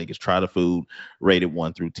Las Vegas, try the food, rated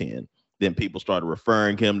 1 through 10. Then people started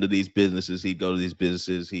referring him to these businesses. He'd go to these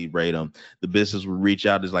businesses, he'd rate them. The business would reach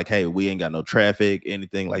out, is like, hey, we ain't got no traffic,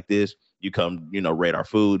 anything like this. You come, rate our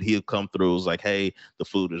food. He'll come through. It's like, hey, the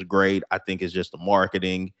food is great. I think it's just the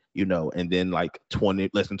marketing, and then like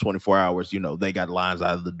less than 24 hours, they got lines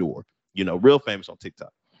out of the door, real famous on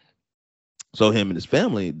TikTok. So him and his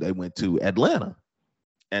family, they went to Atlanta.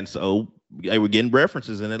 And so they were getting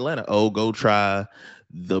references in Atlanta. Oh, go try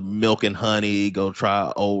the milk and honey, go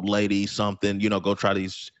try old lady something, go try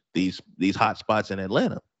these hot spots in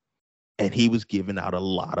Atlanta. And he was giving out a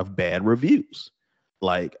lot of bad reviews.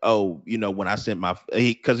 Like, oh, when I sent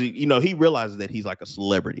because he realizes that he's like a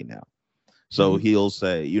celebrity now. So he'll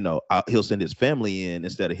say, he'll send his family in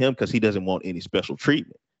instead of him because he doesn't want any special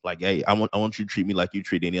treatment. Like, hey, I want you to treat me like you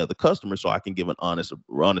treat any other customer so I can give an honest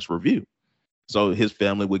review. So his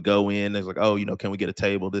family would go in. It's like, oh, can we get a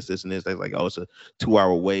table? This, and this. They're like, oh, it's a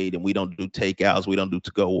 2-hour wait, and we don't do takeouts. We don't do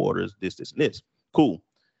to-go orders. This, and this. Cool.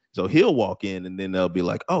 So he'll walk in, and then they'll be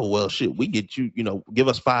like, oh, well, shit, we get you. Give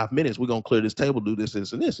us 5 minutes. We're gonna clear this table, do this,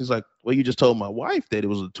 and this. He's like, well, you just told my wife that it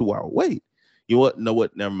was a 2-hour wait. You know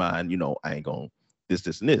what? Never mind. I ain't gonna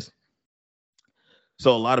this, and this.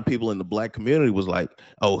 So a lot of people in the black community was like,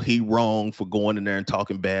 "Oh, he wrong for going in there and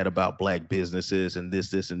talking bad about black businesses and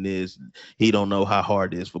this, and this. He don't know how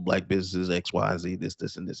hard it is for black businesses, X, Y, Z, this,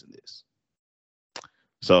 and this, and this."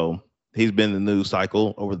 So he's been in the news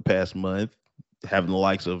cycle over the past month, having the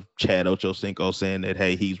likes of Chad Ochocinco saying that,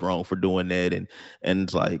 hey, he's wrong for doing that. And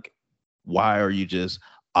it's like, why are you just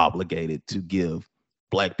obligated to give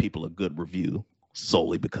black people a good review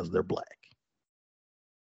solely because they're black?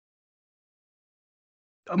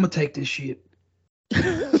 I'm gonna take this shit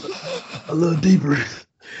a little deeper.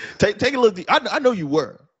 Take a look. I know you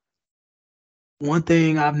were. One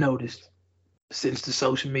thing I've noticed since the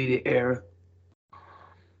social media era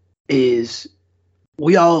is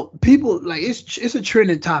people like it's a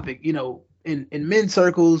trending topic, you know, in men's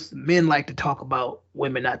circles. Men like to talk about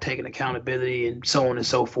women not taking accountability and so on and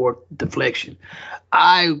so forth, deflection.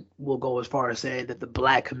 I will go as far as saying that the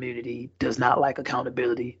black community does not like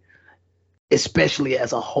accountability, especially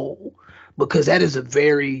as a whole, because that is a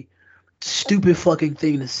very stupid fucking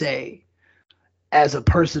thing to say as a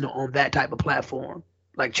person on that type of platform.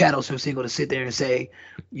 Like Chad Ochocinco to sit there and say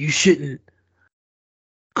you shouldn't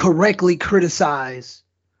correctly criticize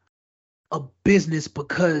a business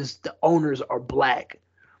because the owners are black.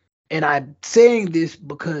 And I'm saying this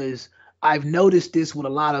because I've noticed this with a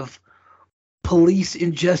lot of police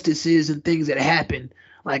injustices and things that happen.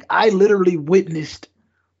 Like I literally witnessed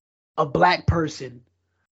a black person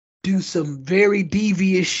do some very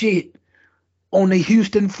devious shit on the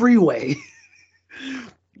Houston freeway,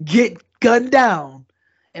 get gunned down.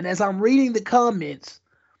 And as I'm reading the comments,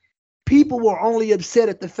 people were only upset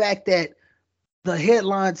at the fact that the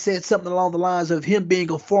headline said something along the lines of him being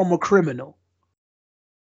a former criminal.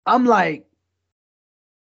 I'm like,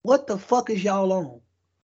 what the fuck is y'all on?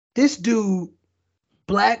 This dude,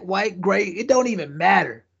 black, white, gray, it don't even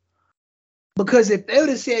matter. Because if they would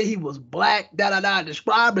have said he was black,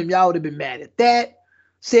 described him, y'all would have been mad at that.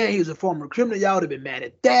 Saying he was a former criminal, y'all would have been mad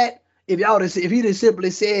at that. If he just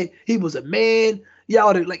simply said he was a man, y'all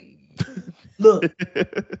would have like, look,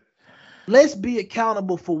 let's be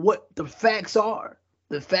accountable for what the facts are.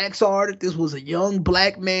 The facts are that this was a young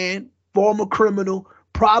black man, former criminal,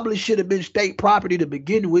 probably should have been state property to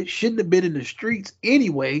begin with, shouldn't have been in the streets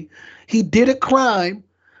anyway. He did a crime.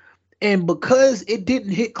 And because it didn't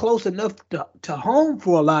hit close enough to home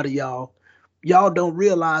for a lot of y'all don't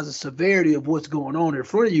realize the severity of what's going on in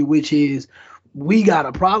front of you, which is we got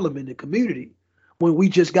a problem in the community when we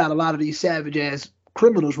just got a lot of these savage ass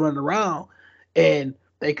criminals running around, and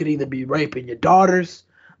they could either be raping your daughters,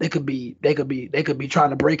 they could be trying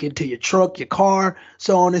to break into your truck, your car,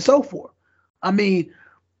 so on and so forth. I mean,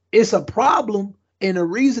 it's a problem. And the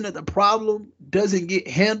reason that the problem doesn't get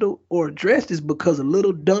handled or addressed is because of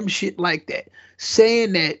little dumb shit like that.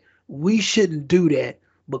 Saying that we shouldn't do that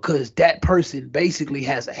because that person basically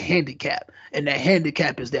has a handicap. And that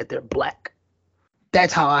handicap is that they're black.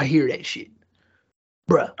 That's how I hear that shit.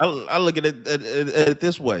 Bruh. I look at it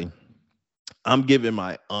this way. I'm giving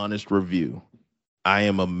my honest review. I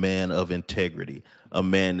am a man of integrity, a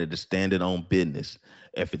man that is standing on business.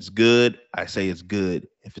 If it's good, I say it's good.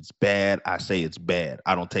 If it's bad, I say it's bad.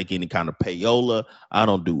 I don't take any kind of payola. I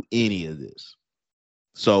don't do any of this.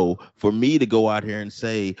 So for me to go out here and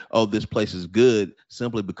say, oh, this place is good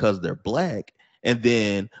simply because they're black, and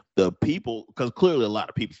then the people, because clearly a lot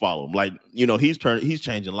of people follow him. Like, you know, he's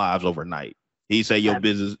changing lives overnight. He say your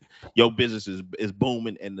business is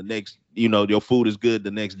booming, and the next, you know, your food is good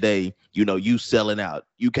the next day. You know, you selling out.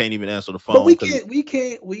 You can't even answer the phone. But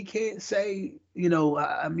we can't say, you know,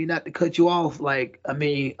 I mean, not to cut you off. Like, I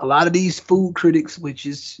mean, a lot of these food critics,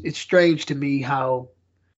 it's strange to me how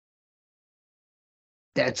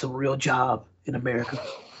that's a real job in America.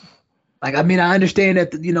 Like, I mean, I understand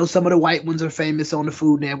that, you know, some of the white ones are famous on the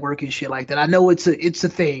Food Network and shit like that. I know it's a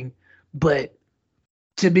thing, but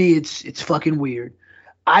to me, it's fucking weird.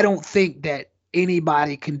 I don't think that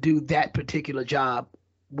anybody can do that particular job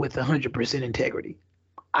with 100% integrity.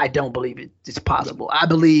 I don't believe it's possible. I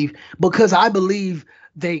believe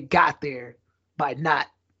they got there by not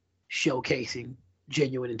showcasing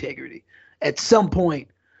genuine integrity. At some point,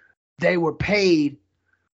 they were paid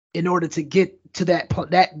in order to get to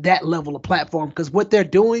that level of platform, because what they're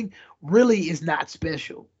doing really is not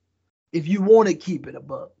special. If you want to keep it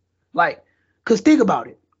above, like, because think about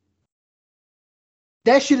it,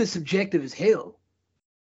 that shit is subjective as hell.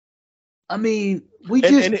 I mean,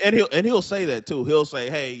 he'll say that too. He'll say,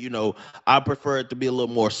 hey, you know, I prefer it to be a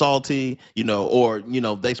little more salty, you know, or, you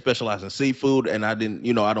know, they specialize in seafood, and I didn't,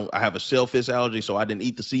 you know, I have a shellfish allergy, so I didn't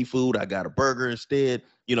eat the seafood. I got a burger instead,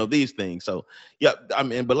 you know, these things. So yeah, I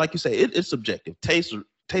mean, but like you say, it's subjective. Taste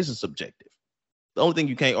is subjective. The only thing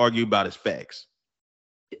you can't argue about is facts.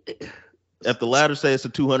 If the ladder says it's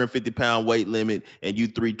a 250-pound weight limit and you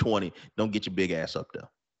 320, don't get your big ass up there.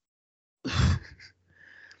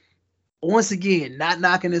 Once again, not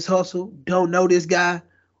knocking his hustle. Don't know this guy.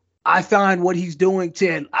 I find what he's doing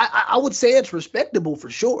I would say it's respectable for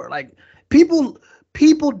sure. Like people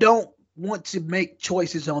don't want to make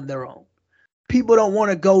choices on their own. People don't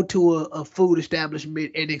want to go to a food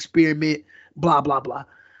establishment and experiment, blah, blah, blah.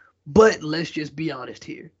 But let's just be honest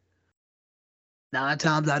here. 9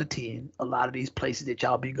 times out of 10, a lot of these places that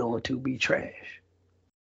y'all be going to be trash.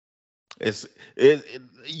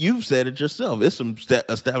 You've said it yourself. It's some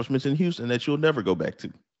establishments in Houston that you'll never go back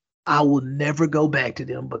to. I will never go back to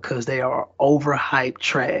them because they are overhyped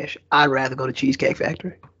trash. I'd rather go to Cheesecake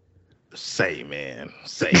Factory. Say, man.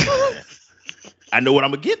 I know what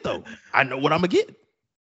I'm gonna get though. And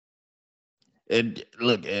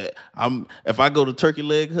look, if I go to Turkey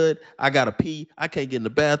Leg Hut, I gotta pee. I can't get in the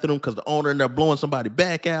bathroom because the owner and they're blowing somebody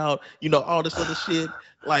back out. You know, all this other shit.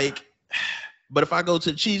 Like, but if I go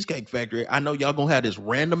to the Cheesecake Factory, I know y'all gonna have this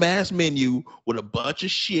random ass menu with a bunch of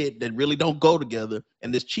shit that really don't go together,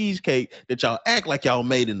 and this cheesecake that y'all act like y'all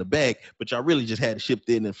made in the back, but y'all really just had it shipped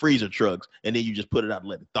in freezer trucks, and then you just put it out and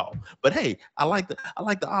let it thaw. But hey, I like the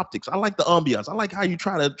optics, I like the ambiance, I like how you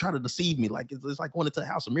try to deceive me, like it's like going into a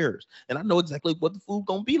house of mirrors, and I know exactly what the food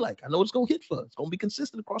gonna be like. I know it's gonna hit for us. It's gonna be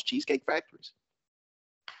consistent across Cheesecake Factories.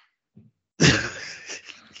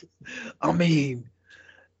 I mean,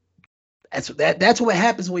 that's what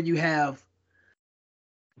happens when you have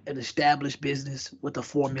an established business with a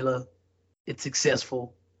formula. It's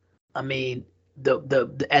successful. I mean,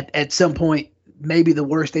 at some point, maybe the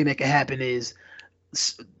worst thing that can happen is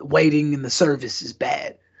waiting and the service is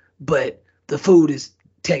bad, but the food is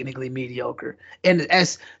technically mediocre. And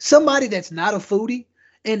as somebody that's not a foodie,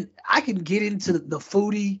 and I can get into the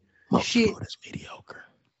foodie shit. Food is mediocre.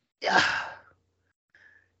 Yeah.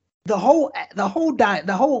 The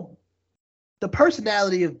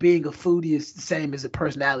personality of being a foodie is the same as the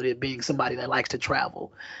personality of being somebody that likes to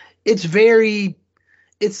travel. It's very,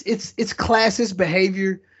 it's classist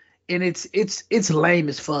behavior, and it's lame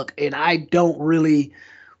as fuck. And I don't really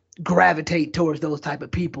gravitate towards those type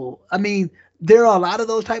of people. I mean, there are a lot of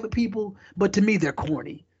those type of people, but to me, they're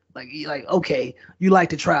corny. Like, okay, you like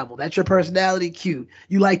to travel. That's your personality. Cute.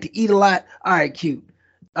 You like to eat a lot. All right, cute.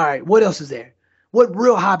 All right. What else is there? What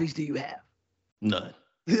real hobbies do you have? None.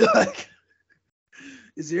 Like,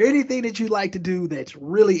 is there anything that you like to do that's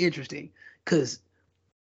really interesting? Because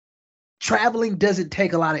traveling doesn't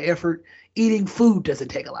take a lot of effort. Eating food doesn't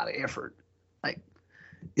take a lot of effort. Like,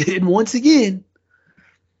 and once again,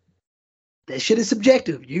 that shit is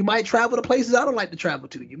subjective. You might travel to places I don't like to travel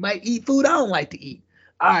to. You might eat food I don't like to eat.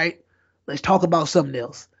 All right, let's talk about something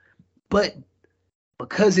else. But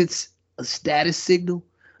because it's a status signal,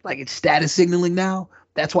 like it's status signaling now,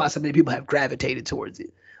 that's why so many people have gravitated towards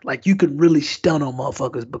it. Like, you can really stun on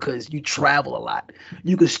motherfuckers because you travel a lot.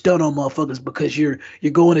 You can stun on motherfuckers because you're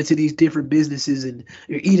going into these different businesses and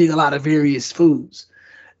you're eating a lot of various foods.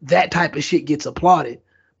 That type of shit gets applauded.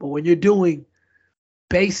 But when you're doing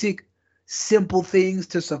basic, simple things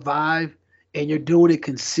to survive and you're doing it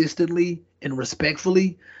consistently and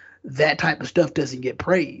respectfully, that type of stuff doesn't get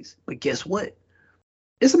praised. But guess what?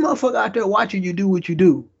 It's a motherfucker out there watching you do what you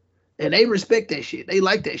do. And they respect that shit. They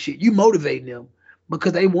like that shit. You motivating them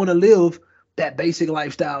because they want to live that basic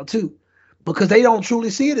lifestyle too. Because they don't truly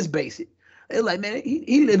see it as basic. They're like, man,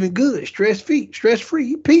 he living good, stress-free,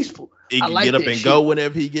 he peaceful. He can get up and go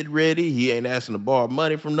whenever he get ready. He ain't asking to borrow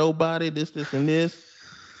money from nobody, this, and this.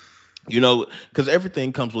 You know, because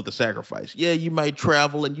everything comes with a sacrifice. Yeah, you might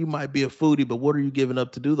travel and you might be a foodie, but what are you giving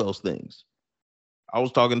up to do those things? I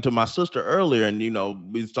was talking to my sister earlier, and, you know,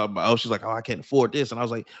 we was talking about, she's like, I can't afford this. And I was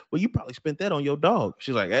like, well, you probably spent that on your dog.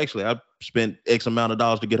 She's like, actually, I spent X amount of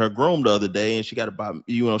dollars to get her groomed the other day, and she got to buy,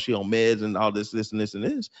 you know, she on meds and all this, and this. And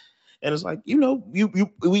it's like, you know,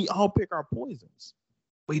 we all pick our poisons.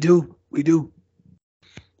 We do.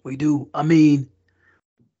 I mean,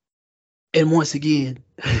 and once again,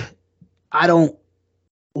 I don't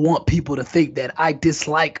want people to think that I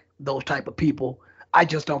dislike those type of people. I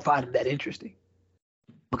just don't find them that interesting.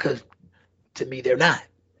 Because to me, they're not.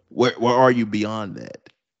 Where are you beyond that?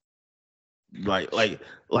 Like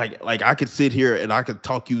I could sit here and I could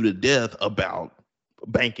talk you to death about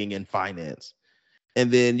banking and finance.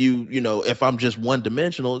 And then you know, if I'm just one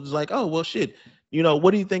dimensional, it's like, oh, well, shit. You know,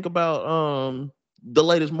 what do you think about the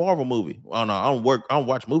latest Marvel movie? Oh no, I don't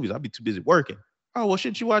watch movies. I'll be too busy working. Oh, well,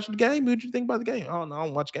 shit, you watch the game? What do you think about the game? Oh no, I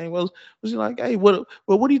don't watch the game. Well, was like, hey, what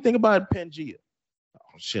do you think about Pangea?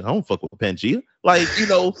 Oh shit, I don't fuck with Pangea. Like, you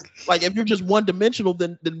know, like if you're just one dimensional,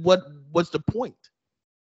 then what's the point?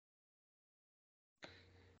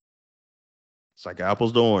 It's like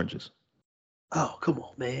apples to oranges. Oh, come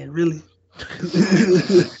on, man. Really?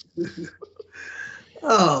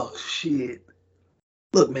 Oh, shit.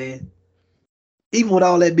 Look, man. Even with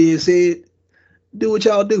all that being said, do what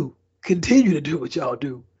y'all do. Continue to do what y'all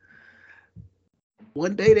do.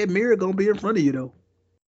 One day that mirror gonna be in front of you though.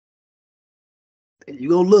 And you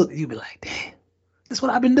gonna look and you be like, damn, this what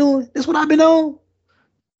I've been doing? This what I've been on?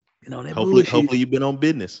 You know, that Hopefully you've been on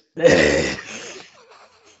business.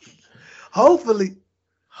 Hopefully.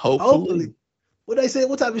 What they say,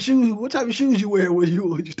 what type of shoes you wear when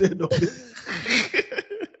you stand on it?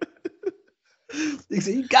 They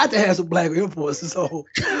say you got to have some black Air Forces on.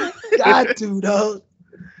 Got to, dog.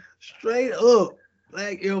 Straight up.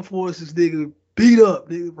 Black Air Forces, nigga, beat up,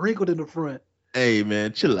 nigga, wrinkled in the front. Hey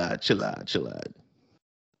man, chill out.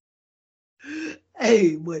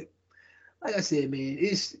 Hey, but like I said, man,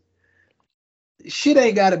 shit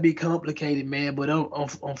ain't gotta be complicated, man. But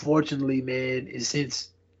unfortunately, man,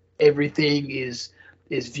 since everything is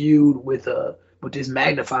viewed with this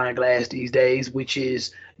magnifying glass these days, which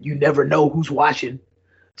is you never know who's watching.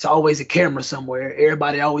 It's always a camera somewhere.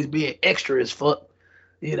 Everybody always being extra as fuck.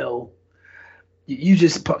 You know, you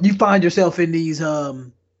find yourself in these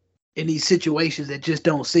situations that just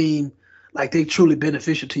don't seem like they truly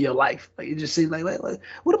beneficial to your life. Like it just seems like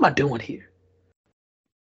what am I doing here?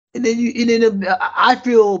 And then I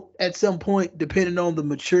feel at some point, depending on the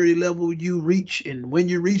maturity level you reach and when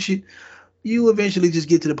you reach it, you eventually just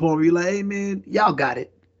get to the point where you're like, hey man, y'all got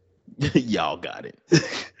it. Y'all got it.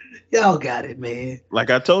 Y'all got it, man. Like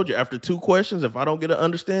I told you, after 2 questions, if I don't get an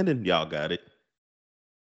understanding, y'all got it.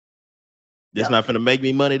 This not finna make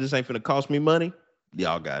me money. This ain't finna cost me money.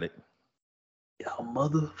 Y'all got it. Y'all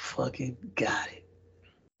motherfucking got it.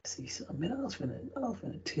 See something, man. I was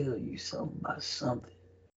finna tell you something about something.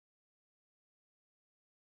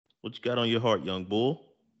 What you got on your heart, young bull?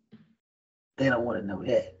 They don't want to know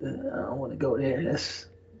that. I don't want to go there.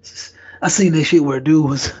 I seen this shit where a dude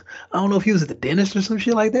was, I don't know if he was at the dentist or some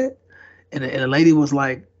shit like that. And a lady was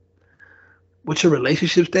like, what's your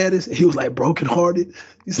relationship status? And he was like brokenhearted.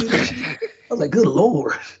 You see that shit? I was like, good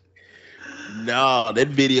Lord. No, that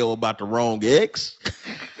video about the wrong ex.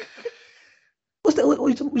 What's that? What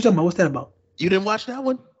you talking about? What's that about? You didn't watch that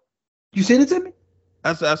one? You sent it to me?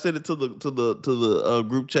 I sent it to the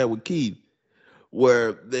group chat with Keith,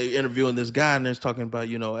 where they interviewing this guy and they're talking about,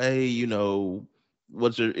 hey,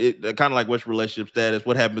 what's your kind of like what's your relationship status?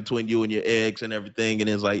 What happened between you and your ex and everything? And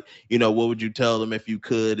it's like, what would you tell them if you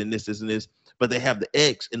could? And this and this. But they have the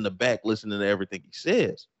ex in the back listening to everything he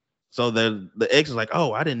says. So the ex is like,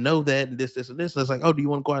 oh, I didn't know that, and this, and this. And it's like, oh, do you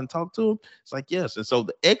want to go out and talk to him? It's like, yes. And so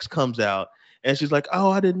the ex comes out, and she's like, oh,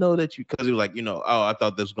 I didn't know that you, because he was like, oh, I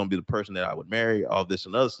thought this was going to be the person that I would marry, all this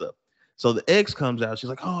and other stuff. So the ex comes out, she's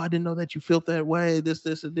like, oh, I didn't know that you felt that way, this,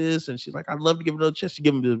 and this. And she's like, I'd love to give him another chance to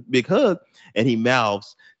give him a big hug. And he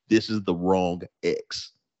mouths, this is the wrong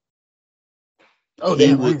ex. Oh,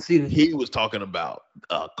 damn, I didn't see this. He was talking about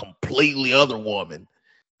a completely other woman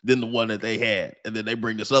than the one that they had. And then they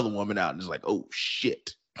bring this other woman out and it's like, oh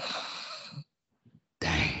shit.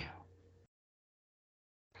 Damn.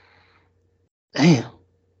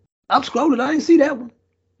 I'm scrolling. I didn't see that one.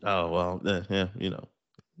 Oh, well, yeah,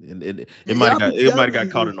 it might have got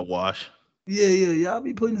caught in the wash. Yeah. Y'all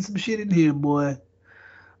be putting some shit in here, boy.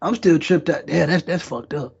 I'm still tripped out. Damn, that's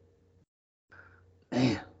fucked up.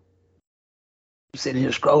 Damn. I'm sitting here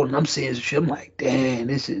scrolling. I'm seeing some shit. I'm like, damn,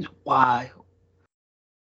 this is wild.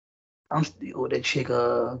 I'm still with that chick,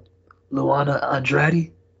 Luana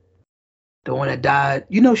Andrade, the one that died.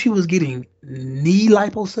 She was getting knee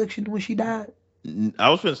liposuction when she died. I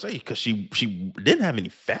was going to say, because she didn't have any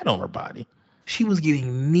fat on her body. She was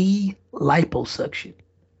getting knee liposuction.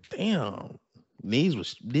 Damn, knees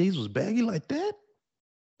was baggy like that.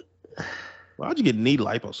 Why would you get knee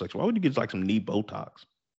liposuction? Why would you get like some knee Botox?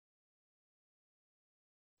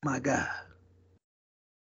 My God.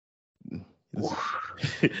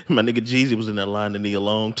 My nigga Jeezy was in that line to knee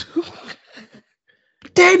alone too.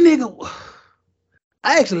 That nigga.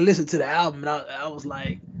 I actually listened to the album and I was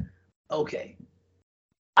like, okay.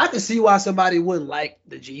 I can see why somebody wouldn't like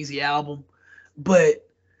the Jeezy album, but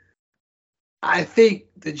I think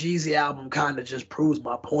the Jeezy album kind of just proves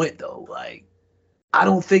my point though. Like, I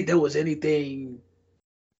don't think there was anything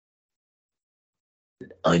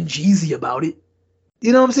un-Jeezy about it.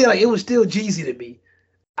 You know what I'm saying? Like, it was still Jeezy to me.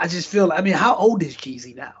 I just feel like, how old is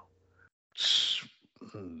Jeezy now?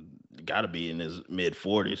 Gotta be in his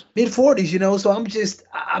mid-40s. Mid-40s, so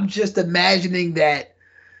I'm just imagining that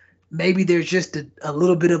maybe there's just a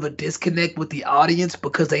little bit of a disconnect with the audience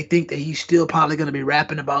because they think that he's still probably going to be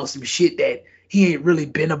rapping about some shit that he ain't really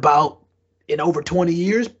been about in over 20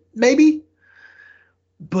 years, maybe.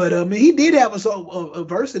 But I mean, he did have a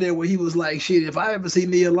verse in there where he was like, "Shit, if I ever see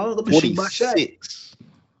Nia Long, I'm gonna shoot my shot." 46.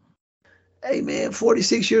 Hey man,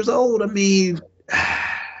 46 years old. I mean,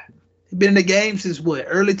 he been in the game since what?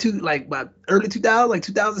 Early 2000, like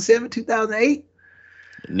 2007, 2008.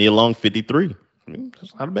 Nia Long 53.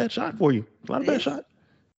 That's not a bad shot for you. It's not a bad shot.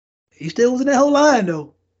 He still was in that whole line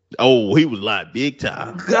though. Oh, he was like big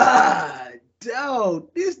time. God,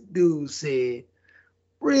 dog, this dude said,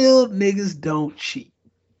 "Real niggas don't cheat."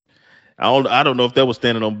 I don't know if that was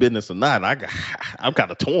standing on business or not. I'm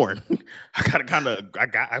kind of torn.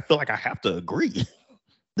 I feel like I have to agree.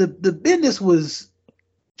 The business was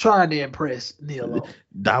trying to impress Nia Long.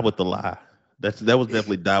 Die with the lie. That was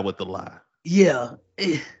definitely die with the lie. Yeah.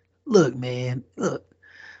 Look, man. Look,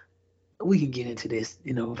 we can get into this,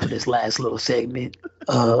 for this last little segment.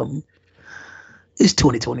 It's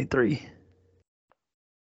 2023.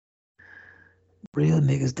 Real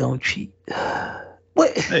niggas don't cheat.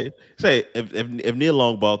 What? Hey, say if Nia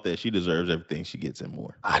Long bought that, she deserves everything she gets and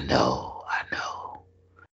more. I know.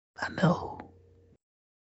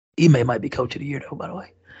 Ime might be coach of the year though, by the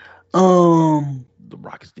way. The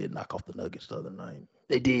Rockets did knock off the Nuggets the other night.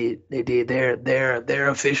 They did. They're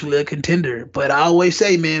officially a contender. But I always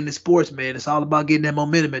say, man, in sports, man, it's all about getting that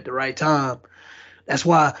momentum at the right time. That's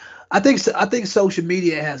why I think social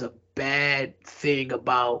media has a bad thing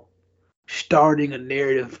about starting a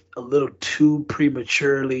narrative a little too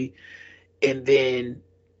prematurely, and then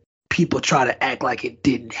people try to act like it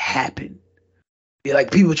didn't happen.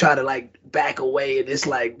 Like people try to like back away, and it's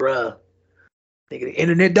like, bruh, nigga, the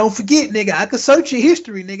internet don't forget, nigga. I could search your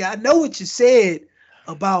history, nigga. I know what you said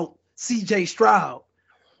about CJ Stroud.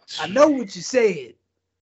 I know what you said.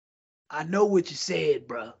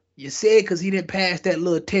 Bruh. You said because he didn't pass that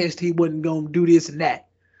little test, he wasn't gonna do this and that.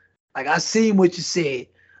 Like I seen what you said.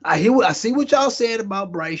 I see what y'all saying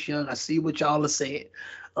about Bryce Young. I see what y'all are saying.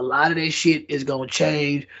 A lot of that shit is gonna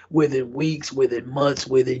change within weeks, within months,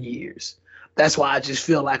 within years. That's why I just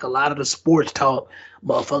feel like a lot of the sports talk,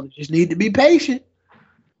 motherfuckers just need to be patient.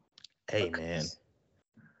 Hey man,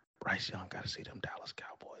 Bryce Young got to see them Dallas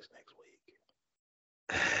Cowboys next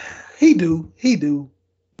week. He do,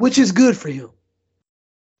 which is good for him.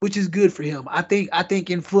 I think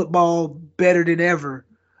in football better than ever.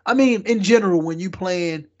 I mean, in general, when you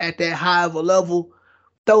playing at that high of a level,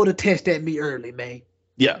 throw the test at me early, man.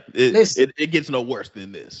 Yeah, it gets no worse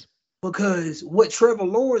than this. Because what Trevor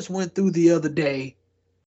Lawrence went through the other day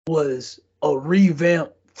was a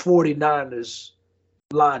revamped 49ers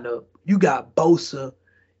lineup. You got Bosa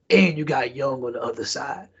and you got Young on the other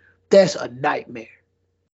side. That's a nightmare.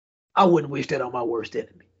 I wouldn't wish that on my worst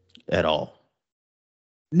enemy. At all.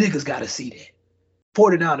 Niggas got to see that.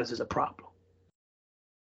 49ers is a problem.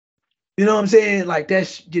 You know what I'm saying? Like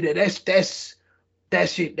that's shit,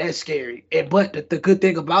 that's scary. But the good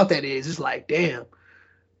thing about that is it's like, damn,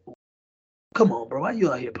 come on, bro. Why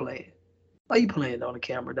you out here playing? Why you playing on the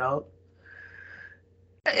camera, dog?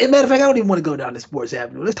 As a matter of fact, I don't even want to go down the sports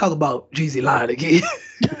avenue. Let's talk about Jeezy lying again.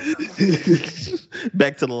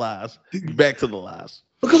 Back to the lies.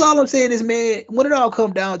 Because all I'm saying is, man, when it all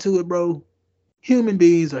comes down to it, bro, human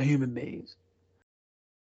beings are human beings.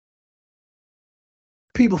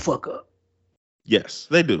 People fuck up. Yes,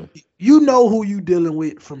 they do. You know who you dealing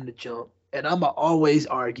with from the jump. And I'm going to always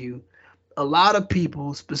argue, a lot of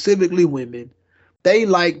people, specifically women, they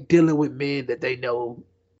like dealing with men that they know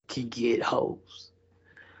can get hoes.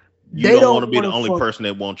 You don't want to be the only person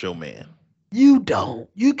that wants your man. You don't.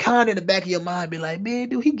 You kind of in the back of your mind be like, man,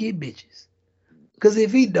 do he get bitches? Because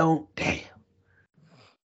if he don't, damn.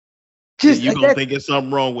 You gonna think there's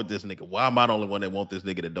something wrong with this nigga. Why am I the only one that want this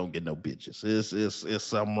nigga that don't get no bitches? It's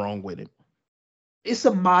something wrong with him. It's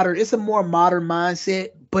a more modern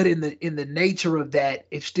mindset, but in the nature of that,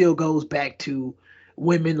 it still goes back to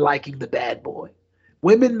women liking the bad boy.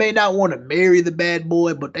 Women may not want to marry the bad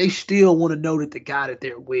boy, but they still want to know that the guy that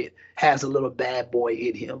they're with has a little bad boy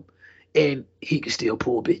in him, and he can still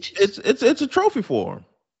pull bitches. It's a trophy for him.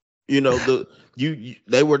 You know,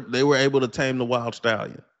 they were able to tame the wild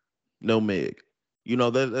stallion. No Meg. You know,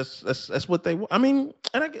 that's what they want. I mean,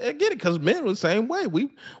 and I get it because men were the same way. We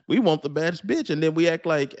want the baddest bitch, and then we act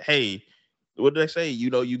like, hey, what did I say? You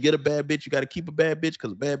know, you get a bad bitch, you got to keep a bad bitch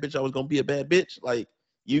because a bad bitch always gonna be a bad bitch. Like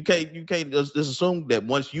you can't just assume that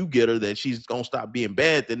once you get her that she's gonna stop being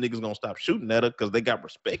bad, then niggas gonna stop shooting at her because they got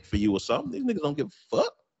respect for you or something. These niggas don't give a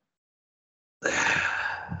fuck.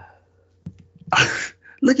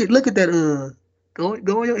 Look at that. Go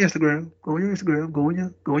on your Instagram. Go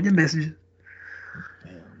on your messages.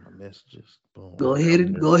 Damn, my messages. Boom. Go ahead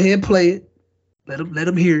and play it. Let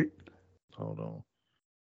them hear it. Hold on.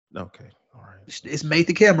 Okay. All right. It's made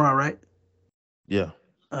the camera, all right? Yeah.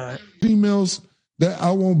 All right. Females that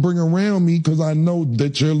I won't bring around me because I know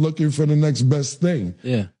that you're looking for the next best thing.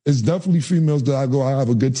 Yeah. It's definitely females that I have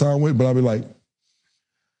a good time with, but I'll be like,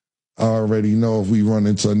 I already know if we run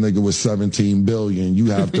into a nigga with 17 billion,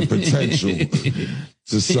 you have the potential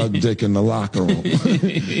to suck dick in the locker room.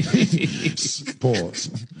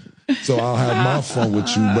 Pause. So I'll have my fun with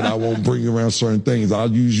you, but I won't bring you around certain things. I'll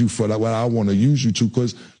use you for what I want to use you to.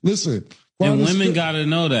 Because listen, and women gotta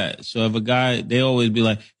know that. So if a guy, they always be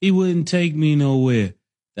like, he wouldn't take me nowhere.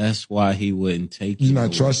 That's why he wouldn't take you. You're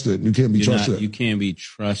not trusted. You can't be trusted. You can't be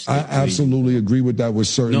trusted. I absolutely agree with that with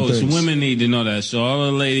certain things. No, so women need to know that. So all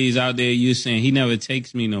the ladies out there, you're saying he never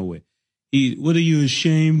takes me nowhere. What are you,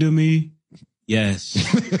 ashamed of me? Yes.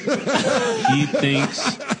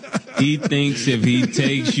 He thinks if he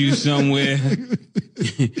takes you somewhere,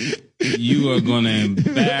 you are going to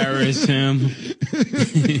embarrass him.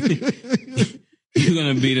 You're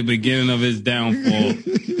going to be the beginning of his downfall.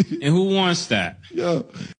 And who wants that? Yeah.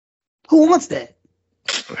 Who wants that?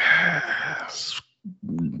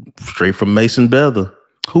 Straight from Mason Bether.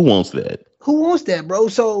 Who wants that? Who wants that, bro?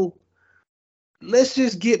 So let's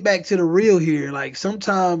just get back to the real here. Like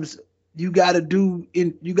sometimes you gotta do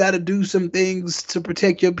some things to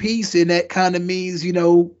protect your peace, and that kind of means,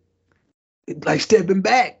 like stepping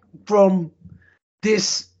back from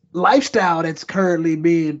this lifestyle that's currently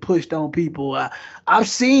being pushed on people. I've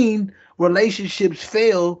seen relationships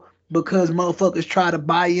fail because motherfuckers try to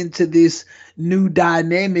buy into this new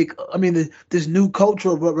dynamic. I mean, this new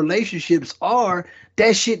culture of what relationships are.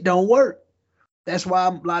 That shit don't work. That's why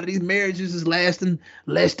a lot of these marriages is lasting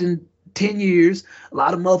less than 10 years. A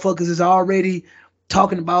lot of motherfuckers is already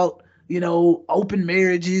talking about, open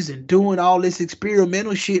marriages and doing all this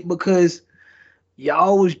experimental shit because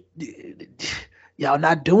y'all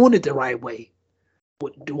not doing it the right way.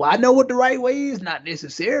 Do I know what the right way is? Not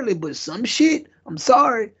necessarily, but some shit, I'm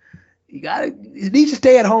sorry, you need to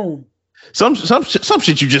stay at home. Some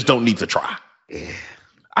shit you just don't need to try.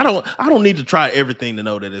 I don't need to try everything to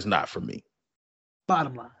know that it's not for me.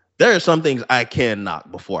 Bottom line. There are some things I can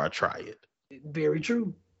knock before I try it. Very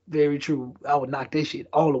true. Very true. I would knock that shit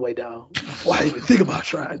all the way down before I even think about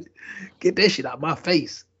trying it. Get that shit out of my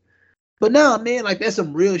face. But nah, man, like that's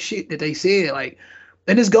some real shit that they said. Like,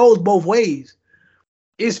 and this goes both ways.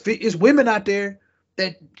 It's women out there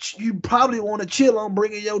that you probably want to chill on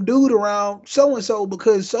bringing your dude around so-and-so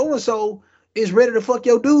because so-and-so is ready to fuck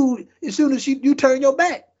your dude as soon as you turn your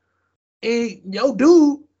back. And your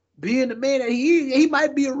dude, being the man that he is, he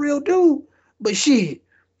might be a real dude, but shit,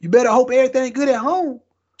 you better hope everything good at home.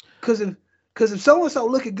 Cause if so-and-so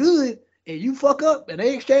looking good and you fuck up and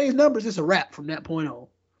they exchange numbers, it's a wrap from that point on.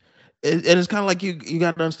 And it's kind of like you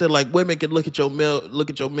got to understand, like women can look at your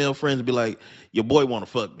male friends and be like, your boy want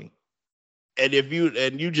to fuck me. And if you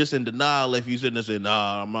just in denial, if you sitting there saying,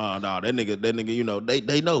 nah, that nigga,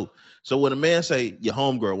 they know. So when a man say your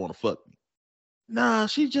homegirl want to fuck me, nah,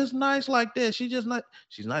 she's just nice like that. She's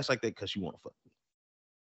nice like that because she want to fuck me.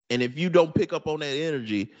 And if you don't pick up on that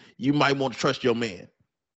energy, you might want to trust your man.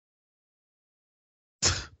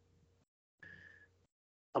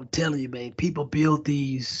 I'm telling you, man, people build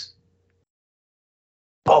these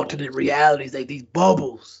alternate realities, like these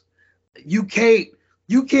bubbles. You can't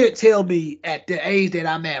tell me at the age that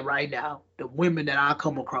I'm at right now, the women that I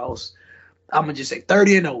come across, I'm gonna just say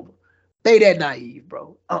 30 and over, they that naive,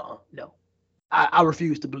 bro. No. I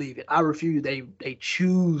refuse to believe it. I refuse. They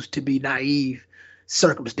choose to be naive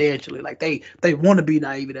circumstantially. Like they want to be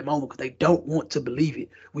naive in that moment because they don't want to believe it.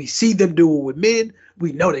 We see them do it with men.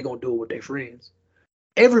 We know they're gonna do it with their friends.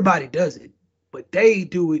 Everybody does it, but they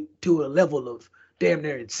do it to a level of damn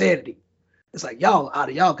near insanity. It's like y'all out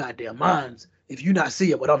of y'all goddamn minds if you not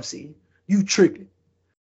seeing what I'm seeing. You tripping.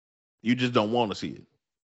 You just don't want to see it.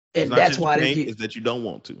 And that's why they get is that you don't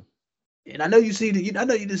want to. And I know you see I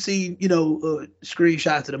know you just seen,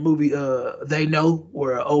 screenshots of the movie They Know,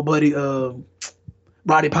 where old buddy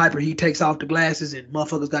Roddy Piper, he takes off the glasses and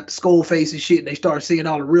motherfuckers got the skull face and shit, and they start seeing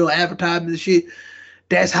all the real advertisements and shit.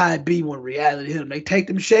 That's how it be when reality hit them. They take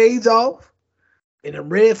them shades off, and them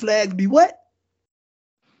red flags be what?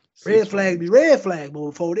 Red flags be red flags, but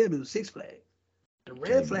before them it was Six Flags. The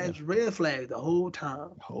red flags was red flags the whole time.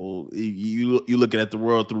 You looking at the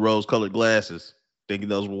world through rose-colored glasses, thinking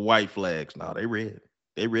those were white flags. No, they red.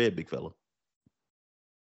 They red, big fella.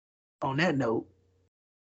 On that note,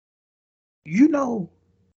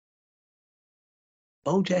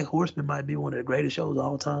 BoJack Horseman might be one of the greatest shows of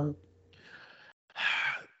all time.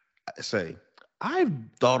 I've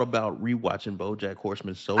thought about rewatching BoJack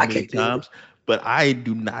Horseman so many times, but I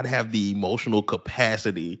do not have the emotional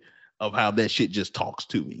capacity of how that shit just talks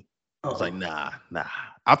to me. I was like, nah.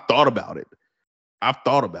 I've thought about it, I've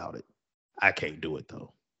thought about it. I can't do it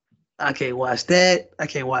though. I can't watch that. I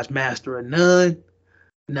can't watch Master of None.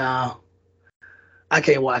 No. I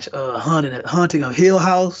can't watch Haunting of Hill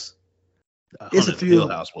House. It's a Haunted few. Hill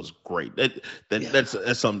House was great.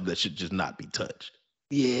 That's something that should just not be touched.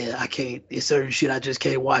 Yeah, I can't. It's certain shit I just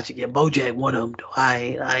can't watch again. BoJack, one of them. Though.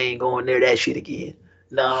 I ain't going near that shit again.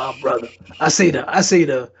 Nah, brother. I see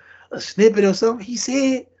a snippet or something he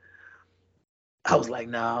said. I was like,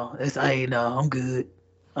 no, I'm good.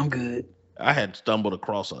 I'm good. I had stumbled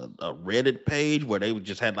across a Reddit page where they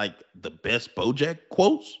just had like the best BoJack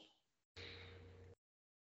quotes.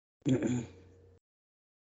 Mm-mm.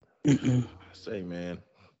 I say, man.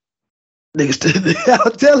 Niggas,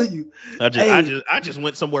 I'm telling you. I just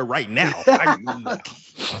went somewhere right now. I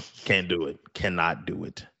can't do it. Cannot do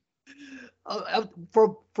it.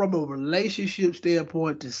 From a relationship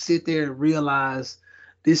standpoint, to sit there and realize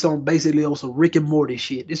this basically on some Rick and Morty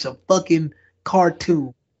shit. This a fucking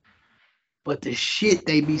cartoon. But the shit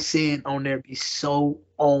they be saying on there be so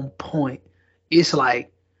on point. It's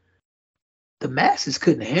like the masses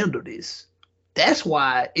couldn't handle this. That's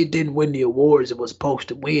why it didn't win the awards it was supposed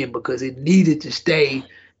to win, because it needed to stay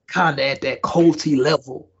kind of at that culty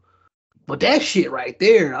level. But that shit right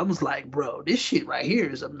there, I was like, bro, this shit right here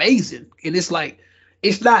is amazing. And it's like,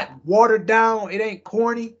 it's not watered down. It ain't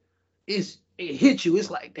corny. It hits you. It's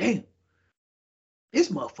like, damn, this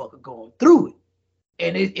motherfucker going through it.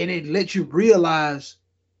 And it lets you realize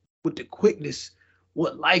with the quickness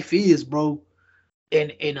what life is, bro.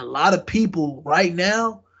 And a lot of people right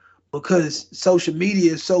now, because social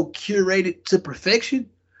media is so curated to perfection,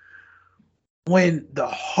 when the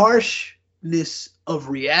harshness of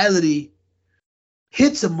reality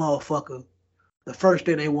hits a motherfucker, the first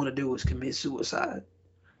thing they want to do is commit suicide.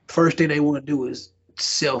 First thing they want to do is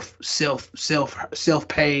self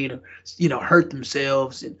pain, or hurt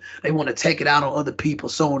themselves, and they want to take it out on other people,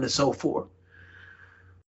 so on and so forth.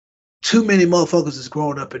 Too many motherfuckers is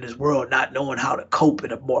growing up in this world not knowing how to cope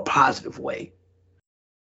in a more positive way.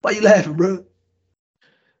 Why you laughing, bro?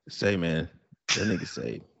 Say, man, that nigga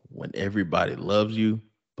say, when everybody loves you,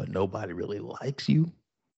 but nobody really likes you.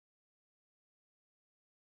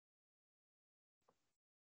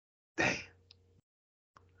 Damn.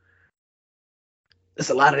 There's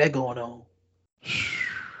a lot of that going on.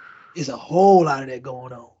 There's a whole lot of that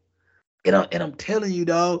going on. And I'm telling you,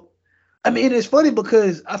 dog. I mean, it's funny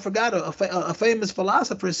because I forgot a famous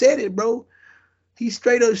philosopher said it, bro. He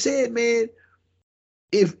straight up said, man,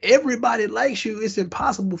 if everybody likes you, it's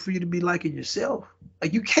impossible for you to be liking yourself.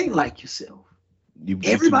 Like, you can't like yourself.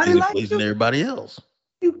 Everybody likes you. Pleasing everybody else.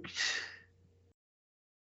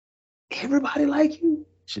 Everybody like you.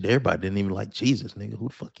 Shit, everybody didn't even like Jesus, nigga. Who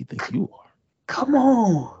the fuck you think you are? Come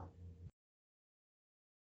on.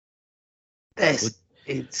 That's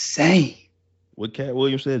insane. What Cat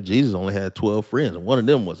Williams said, Jesus only had 12 friends, and one of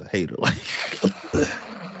them was a hater. Like,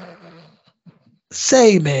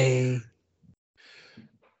 say, man.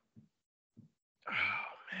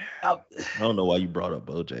 I don't know why you brought up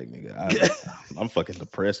BoJack, nigga. I'm fucking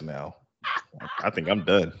depressed now. I think I'm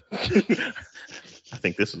done. I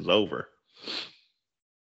think this is over.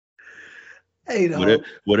 Hey, no.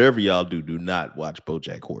 Whatever y'all do not watch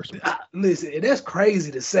BoJack Horseman. Listen, and that's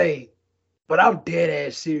crazy to say, but I'm dead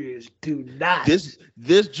ass serious. Do not.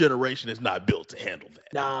 This generation is not built to handle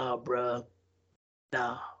that. Nah, bro.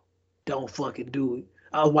 Nah, don't fucking do it.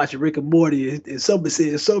 I was watching Rick and Morty, and somebody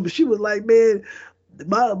said something. She was like, man,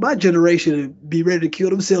 my generation would be ready to kill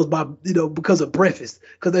themselves because of breakfast,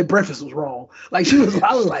 because their breakfast was wrong. Like,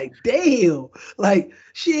 I was like, damn. Like,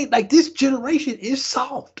 she ain't like, this generation is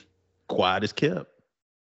soft. Quiet as kept.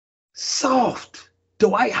 Soft.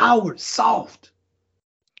 Dwight Howard, soft.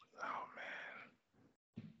 Oh,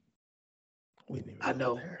 man. I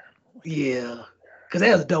know. Yeah. Because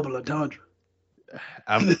that's a double entendre.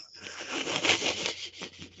 I don't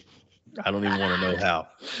even want to know how.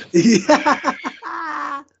 Yeah.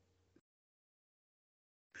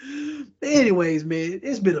 Anyways, man,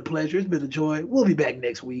 it's been a pleasure. It's been a joy. We'll be back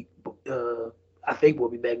next week. I think we'll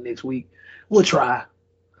be back next week. We'll try.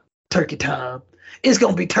 Turkey time. It's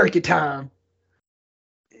going to be turkey time.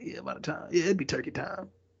 Yeah, by the time. Yeah, it'd be turkey time.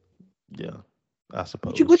 Yeah, I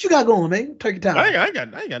suppose. What you got going, man? Turkey time. I ain't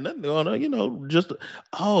got nothing going on.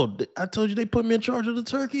 I told you they put me in charge of the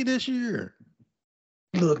turkey this year.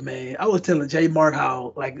 Look, man, I was telling J Mark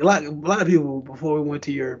how, like, a lot of people before we went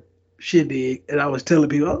to your shindig, and I was telling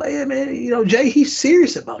people, I was like, yeah, man, Jay, he's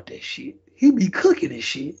serious about that shit. He be cooking this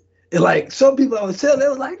shit. And, like, some people I was telling, they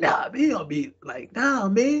was like, nah, man, he don't be like, nah,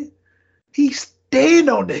 man. He stand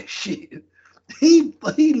on that shit. He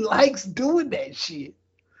likes doing that shit.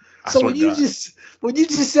 So when you just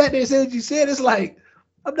sat there and said what you said, it's like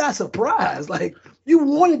I'm not surprised. Like you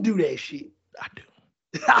want to do that shit. I do.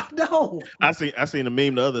 I don't. I seen a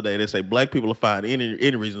meme the other day. They say black people will find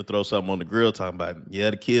any reason to throw something on the grill. Talking about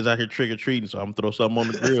the kids out here trick or treating, so I'm gonna throw something on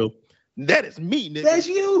the grill. That is me, nigga. That's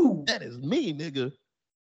you. That is me, nigga.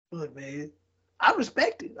 Look, man, I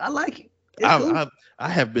respect it. I like it. Cool. I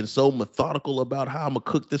have been so methodical about how I'm gonna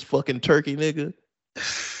cook this fucking turkey, nigga.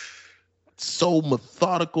 So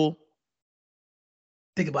methodical.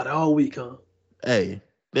 Think about it all week, huh? Hey,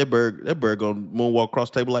 that bird gonna moonwalk across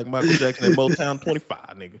the table like Michael Jackson at Motown 25,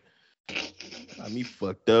 nigga. Got me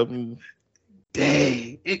fucked up.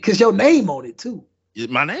 Dang, because your name on it too.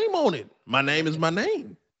 My name on it. My name is my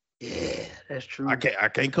name. Yeah, that's true. I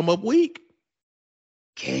can't come up weak.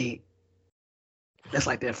 Can't. That's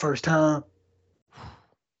like that first time.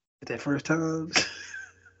 That first time.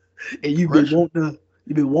 And you've been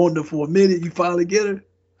wanting her for a minute. You finally get her.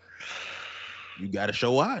 You gotta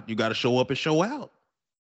show out. You gotta show up and show out.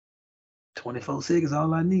 24/6 is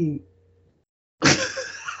all I need.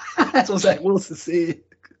 That's what Zach Wilson said.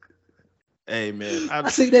 Hey man, I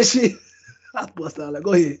see that shit. I bust out like,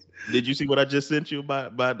 go ahead. Did you see what I just sent you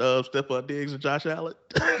about Stephon Diggs and Josh Allen?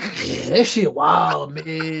 Yeah, that shit wild,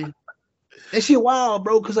 man. That shit wild,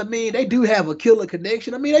 bro. Because I mean, they do have a killer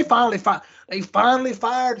connection. I mean, they finally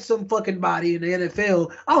fired some fucking body in the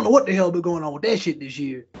NFL. I don't know what the hell been going on with that shit this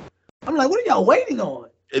year. I'm like, what are y'all waiting on?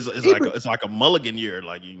 It's like a mulligan year.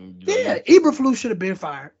 Like Eberflus should have been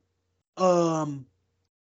fired. Arthur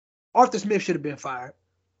Smith should have been fired.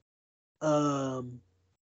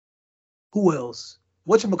 Who else?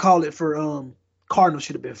 Whatchamacallit for Cardinals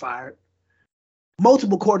should have been fired.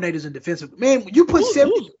 Multiple coordinators in defensive. Man, you put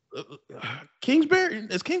 70. Kingsbury?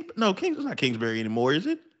 No, it's not Kingsbury anymore, is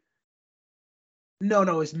it?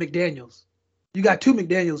 No, it's McDaniels. You got two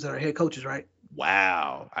McDaniels that are head coaches, right?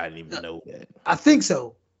 Wow. I didn't even know that. I think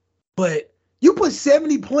so. But you put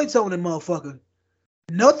 70 points on them, motherfucker.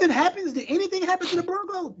 Nothing happens. Did anything happen to the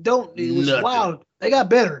Broncos? It was Nothing. Wild. They got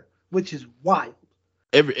better, which is wild.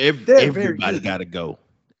 Everybody got to go.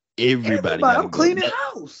 Everybody I'm cleaning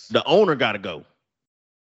house. The owner got to go.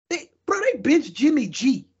 They benched Jimmy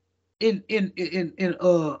G in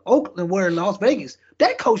Oakland, where in Las Vegas.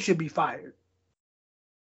 That coach should be fired.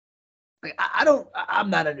 Like, I'm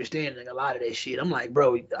not understanding a lot of that shit. I'm like,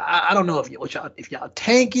 bro, I don't know if y'all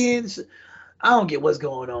tanking. I don't get what's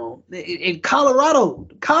going on. In Colorado,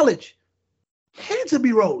 college, had to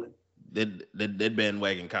be rolling. That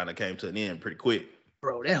bandwagon kind of came to an end pretty quick.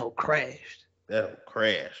 Bro, that hoe crashed.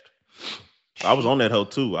 I was on that hoe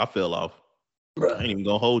too. I fell off. Bro. I ain't even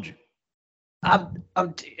gonna hold you.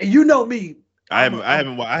 You know me. I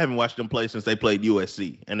haven't watched them play since they played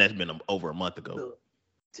USC, and that's been over a month ago. Look,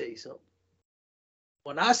 tell you something.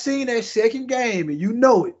 When I seen that second game, and you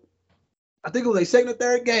know it, I think it was their second or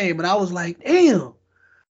third game, and I was like, damn,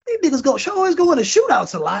 these niggas always going to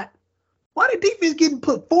shootouts a lot. Why the defense getting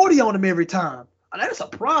put 40 on them every time? That's a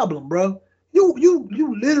problem, bro. You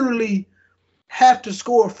literally have to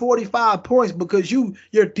score 45 points because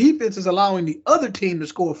your defense is allowing the other team to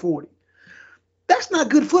score 40. That's not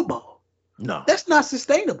good football. No. That's not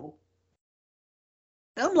sustainable.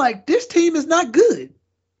 And I'm like, this team is not good.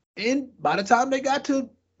 And by the time they got to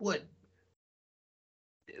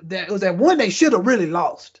that one they should have really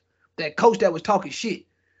lost. That coach that was talking shit.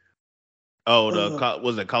 Oh,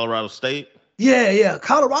 was it Colorado State? Yeah.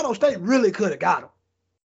 Colorado State really could have got him.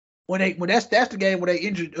 When that's the game when they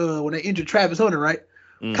injured Travis Hunter, right?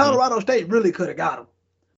 Mm-hmm. Colorado State really could have got him.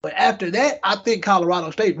 But after that, I think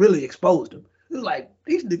Colorado State really exposed him. It was like,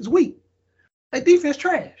 these niggas weak. Their defense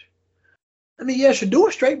trash. I mean, yeah,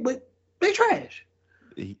 Shador straight, but they trash.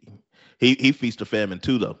 He feasts the famine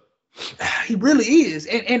too, though. He really is,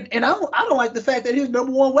 and I don't like the fact that his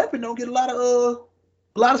number one weapon don't get a lot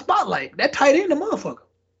of spotlight. That tight end, the motherfucker.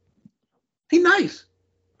 He nice.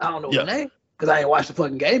 I don't know his name because I ain't watched the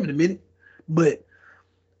fucking game in a minute. But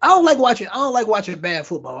I don't like watching bad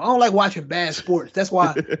football. I don't like watching bad sports. That's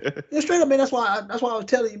why. Straight up, man. That's why I was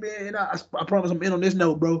telling you, man. And I promise I'm in on this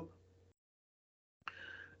note, bro.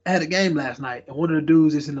 I had a game last night, and one of the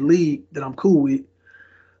dudes that's in the league that I'm cool with,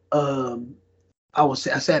 I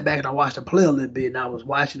sat back and I watched him play a little bit, and I was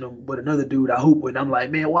watching him with another dude I hoop with, and I'm like,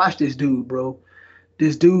 man, watch this dude, bro.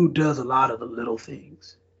 This dude does a lot of the little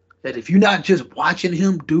things that if you're not just watching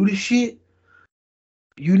him do this shit,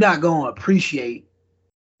 you're not going to appreciate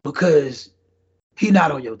because he not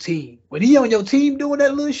on your team. When he on your team doing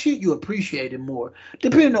that little shit, you appreciate him more,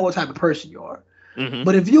 depending on what type of person you are. Mm-hmm.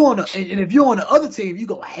 But if you're on the other team, you're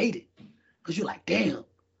going to hate it because you're like, damn,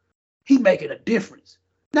 he making a difference.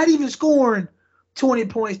 Not even scoring 20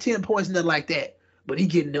 points, 10 points, nothing like that. but he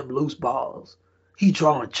getting them loose balls. He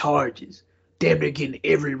drawing charges. Damn near getting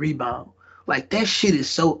every rebound. Like, that shit is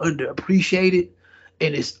so underappreciated,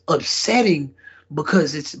 and it's upsetting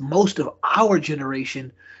because it's most of our generation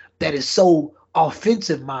that is so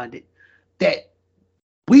offensive minded that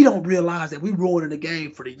we don't realize that we ruining the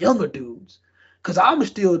game for the younger dudes. Because I'm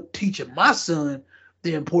still teaching my son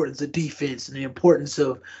the importance of defense and the importance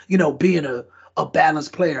of, being a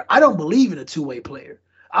balanced player. I don't believe in a two-way player.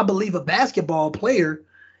 I believe a basketball player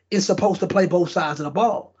is supposed to play both sides of the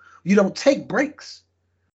ball. You don't take breaks.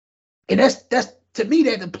 And that's to me,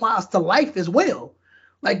 that applies to life as well.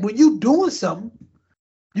 Like, when you doing something,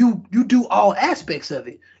 you do all aspects of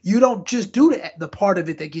it. You don't just do the part of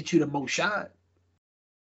it that gets you the most shine.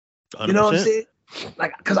 100%. You know what I'm saying?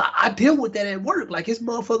 Like, because I deal with that at work. Like, it's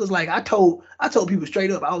motherfuckers, like, I told people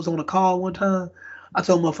straight up. I was on a call one time. I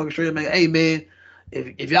told motherfuckers straight up, man, hey, man,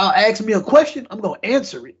 if y'all ask me a question, I'm going to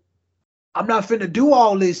answer it. I'm not finna do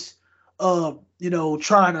all this,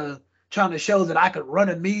 trying to show that I could run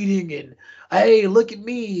a meeting and, hey, look at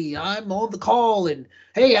me, I'm on the call, and,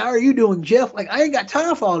 hey, how are you doing, Jeff? Like, I ain't got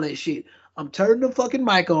time for all that shit. I'm turning the fucking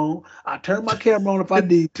mic on. I turn my camera on if I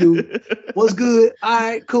need to. What's good? All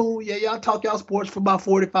right, cool. Yeah, y'all talk y'all sports for about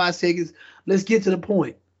 45 seconds. Let's get to the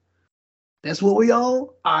point. That's what we on?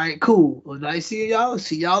 All right, cool. Well, nice seeing y'all.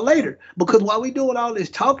 See y'all later. Because while we doing all this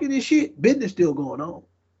talking and shit, business still going on.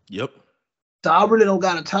 Yep. So I really don't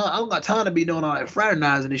got time. I don't got time to be doing all that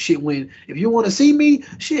fraternizing and shit. When if you want to see me,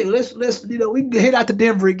 shit, let's we can head out to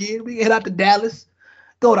Denver again. We can head out to Dallas,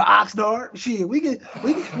 go to Oxnard. Shit, we can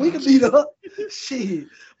meet up. Shit.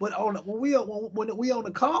 But when we on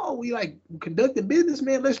the call, we like conducting business,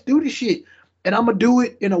 man. Let's do this shit. And I'm gonna do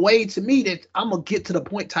it in a way to me that I'm gonna get to the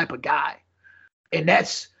point type of guy. And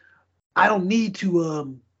that's, I don't need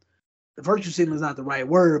to virtue signaling is not the right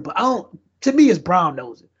word, but to me it's brown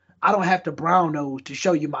nosing. I don't have to brown nose to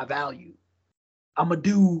show you my value. I'm gonna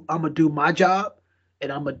do my job,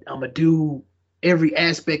 and I'm gonna do every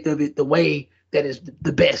aspect of it the way that is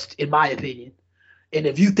the best in my opinion. And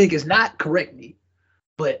if you think it's not, correct me.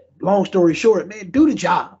 But long story short, man, do the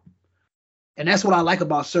job. And that's what I like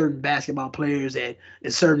about certain basketball players and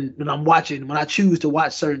certain, when I choose to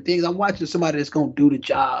watch certain things, I'm watching somebody that's gonna do the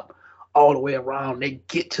job all the way around. They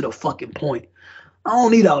get to the fucking point. I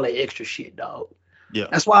don't need all that extra shit, dog. Yeah.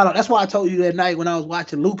 That's why I told you that night when I was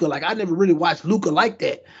watching Luka, like, I never really watched Luka like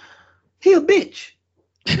that. He a bitch.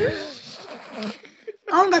 I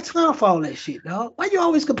don't got time for all that shit, dog. Why you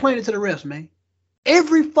always complaining to the refs, man?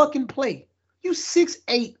 Every fucking play. You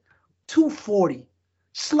 6'8", 240,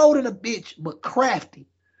 slow than a bitch, but crafty.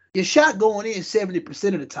 Your shot going in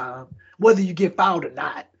 70% of the time, whether you get fouled or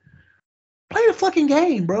not. Play the fucking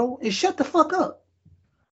game, bro, and shut the fuck up.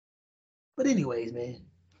 But anyways, man.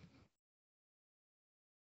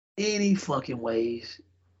 Any fucking ways.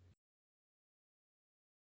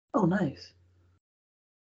 Oh, nice.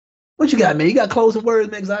 What you got, man? You got closing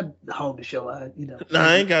words, man? Because I hold the show. Nah,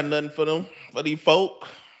 I ain't got nothing for them, for these folk.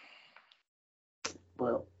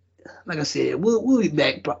 Well, like I said, we'll be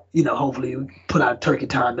back. Hopefully we put out a turkey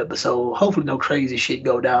time episode. Hopefully no crazy shit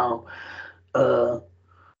go down.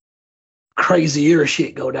 Crazier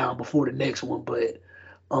shit go down before the next one. But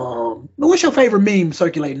what's your favorite meme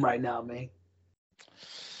circulating right now, man?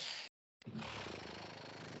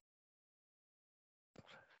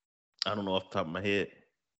 I don't know off the top of my head.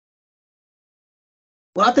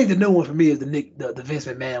 Well, I think the new one for me is the Vince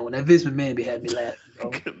McMahon one. That Vince McMahon be having me laughing, bro.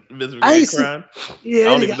 Vince McMahon crying? Yeah, I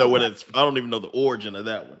don't even know I don't even know the origin of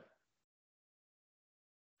that one.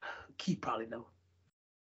 Keith probably know.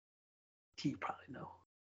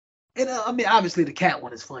 And I mean, obviously the cat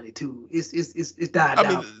one is funny too. It's died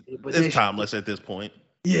down. But it's timeless at this point.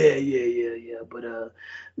 Yeah. But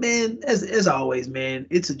man, as always, man,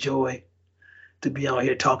 it's a joy to be on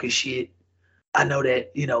here talking shit. I know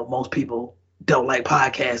that most people don't like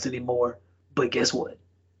podcasts anymore, but guess what?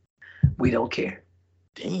 We don't care.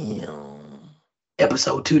 Damn.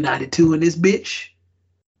 Episode 292 in this bitch.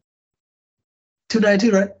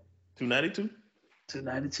 292, right? 292.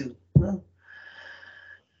 292. Well,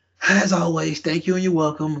 as always, thank you and you're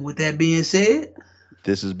welcome. And with that being said,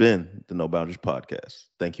 this has been the No Boundaries Podcast.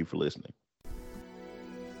 Thank you for listening.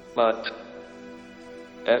 But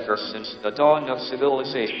ever since the dawn of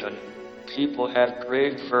civilization, people have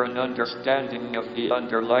craved for an understanding of the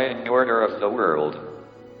underlying order of the world.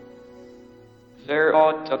 There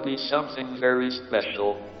ought to be something very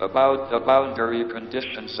special about the boundary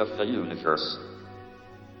conditions of the universe.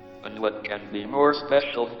 And what can be more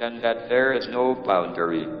special than that there is no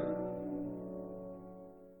boundary?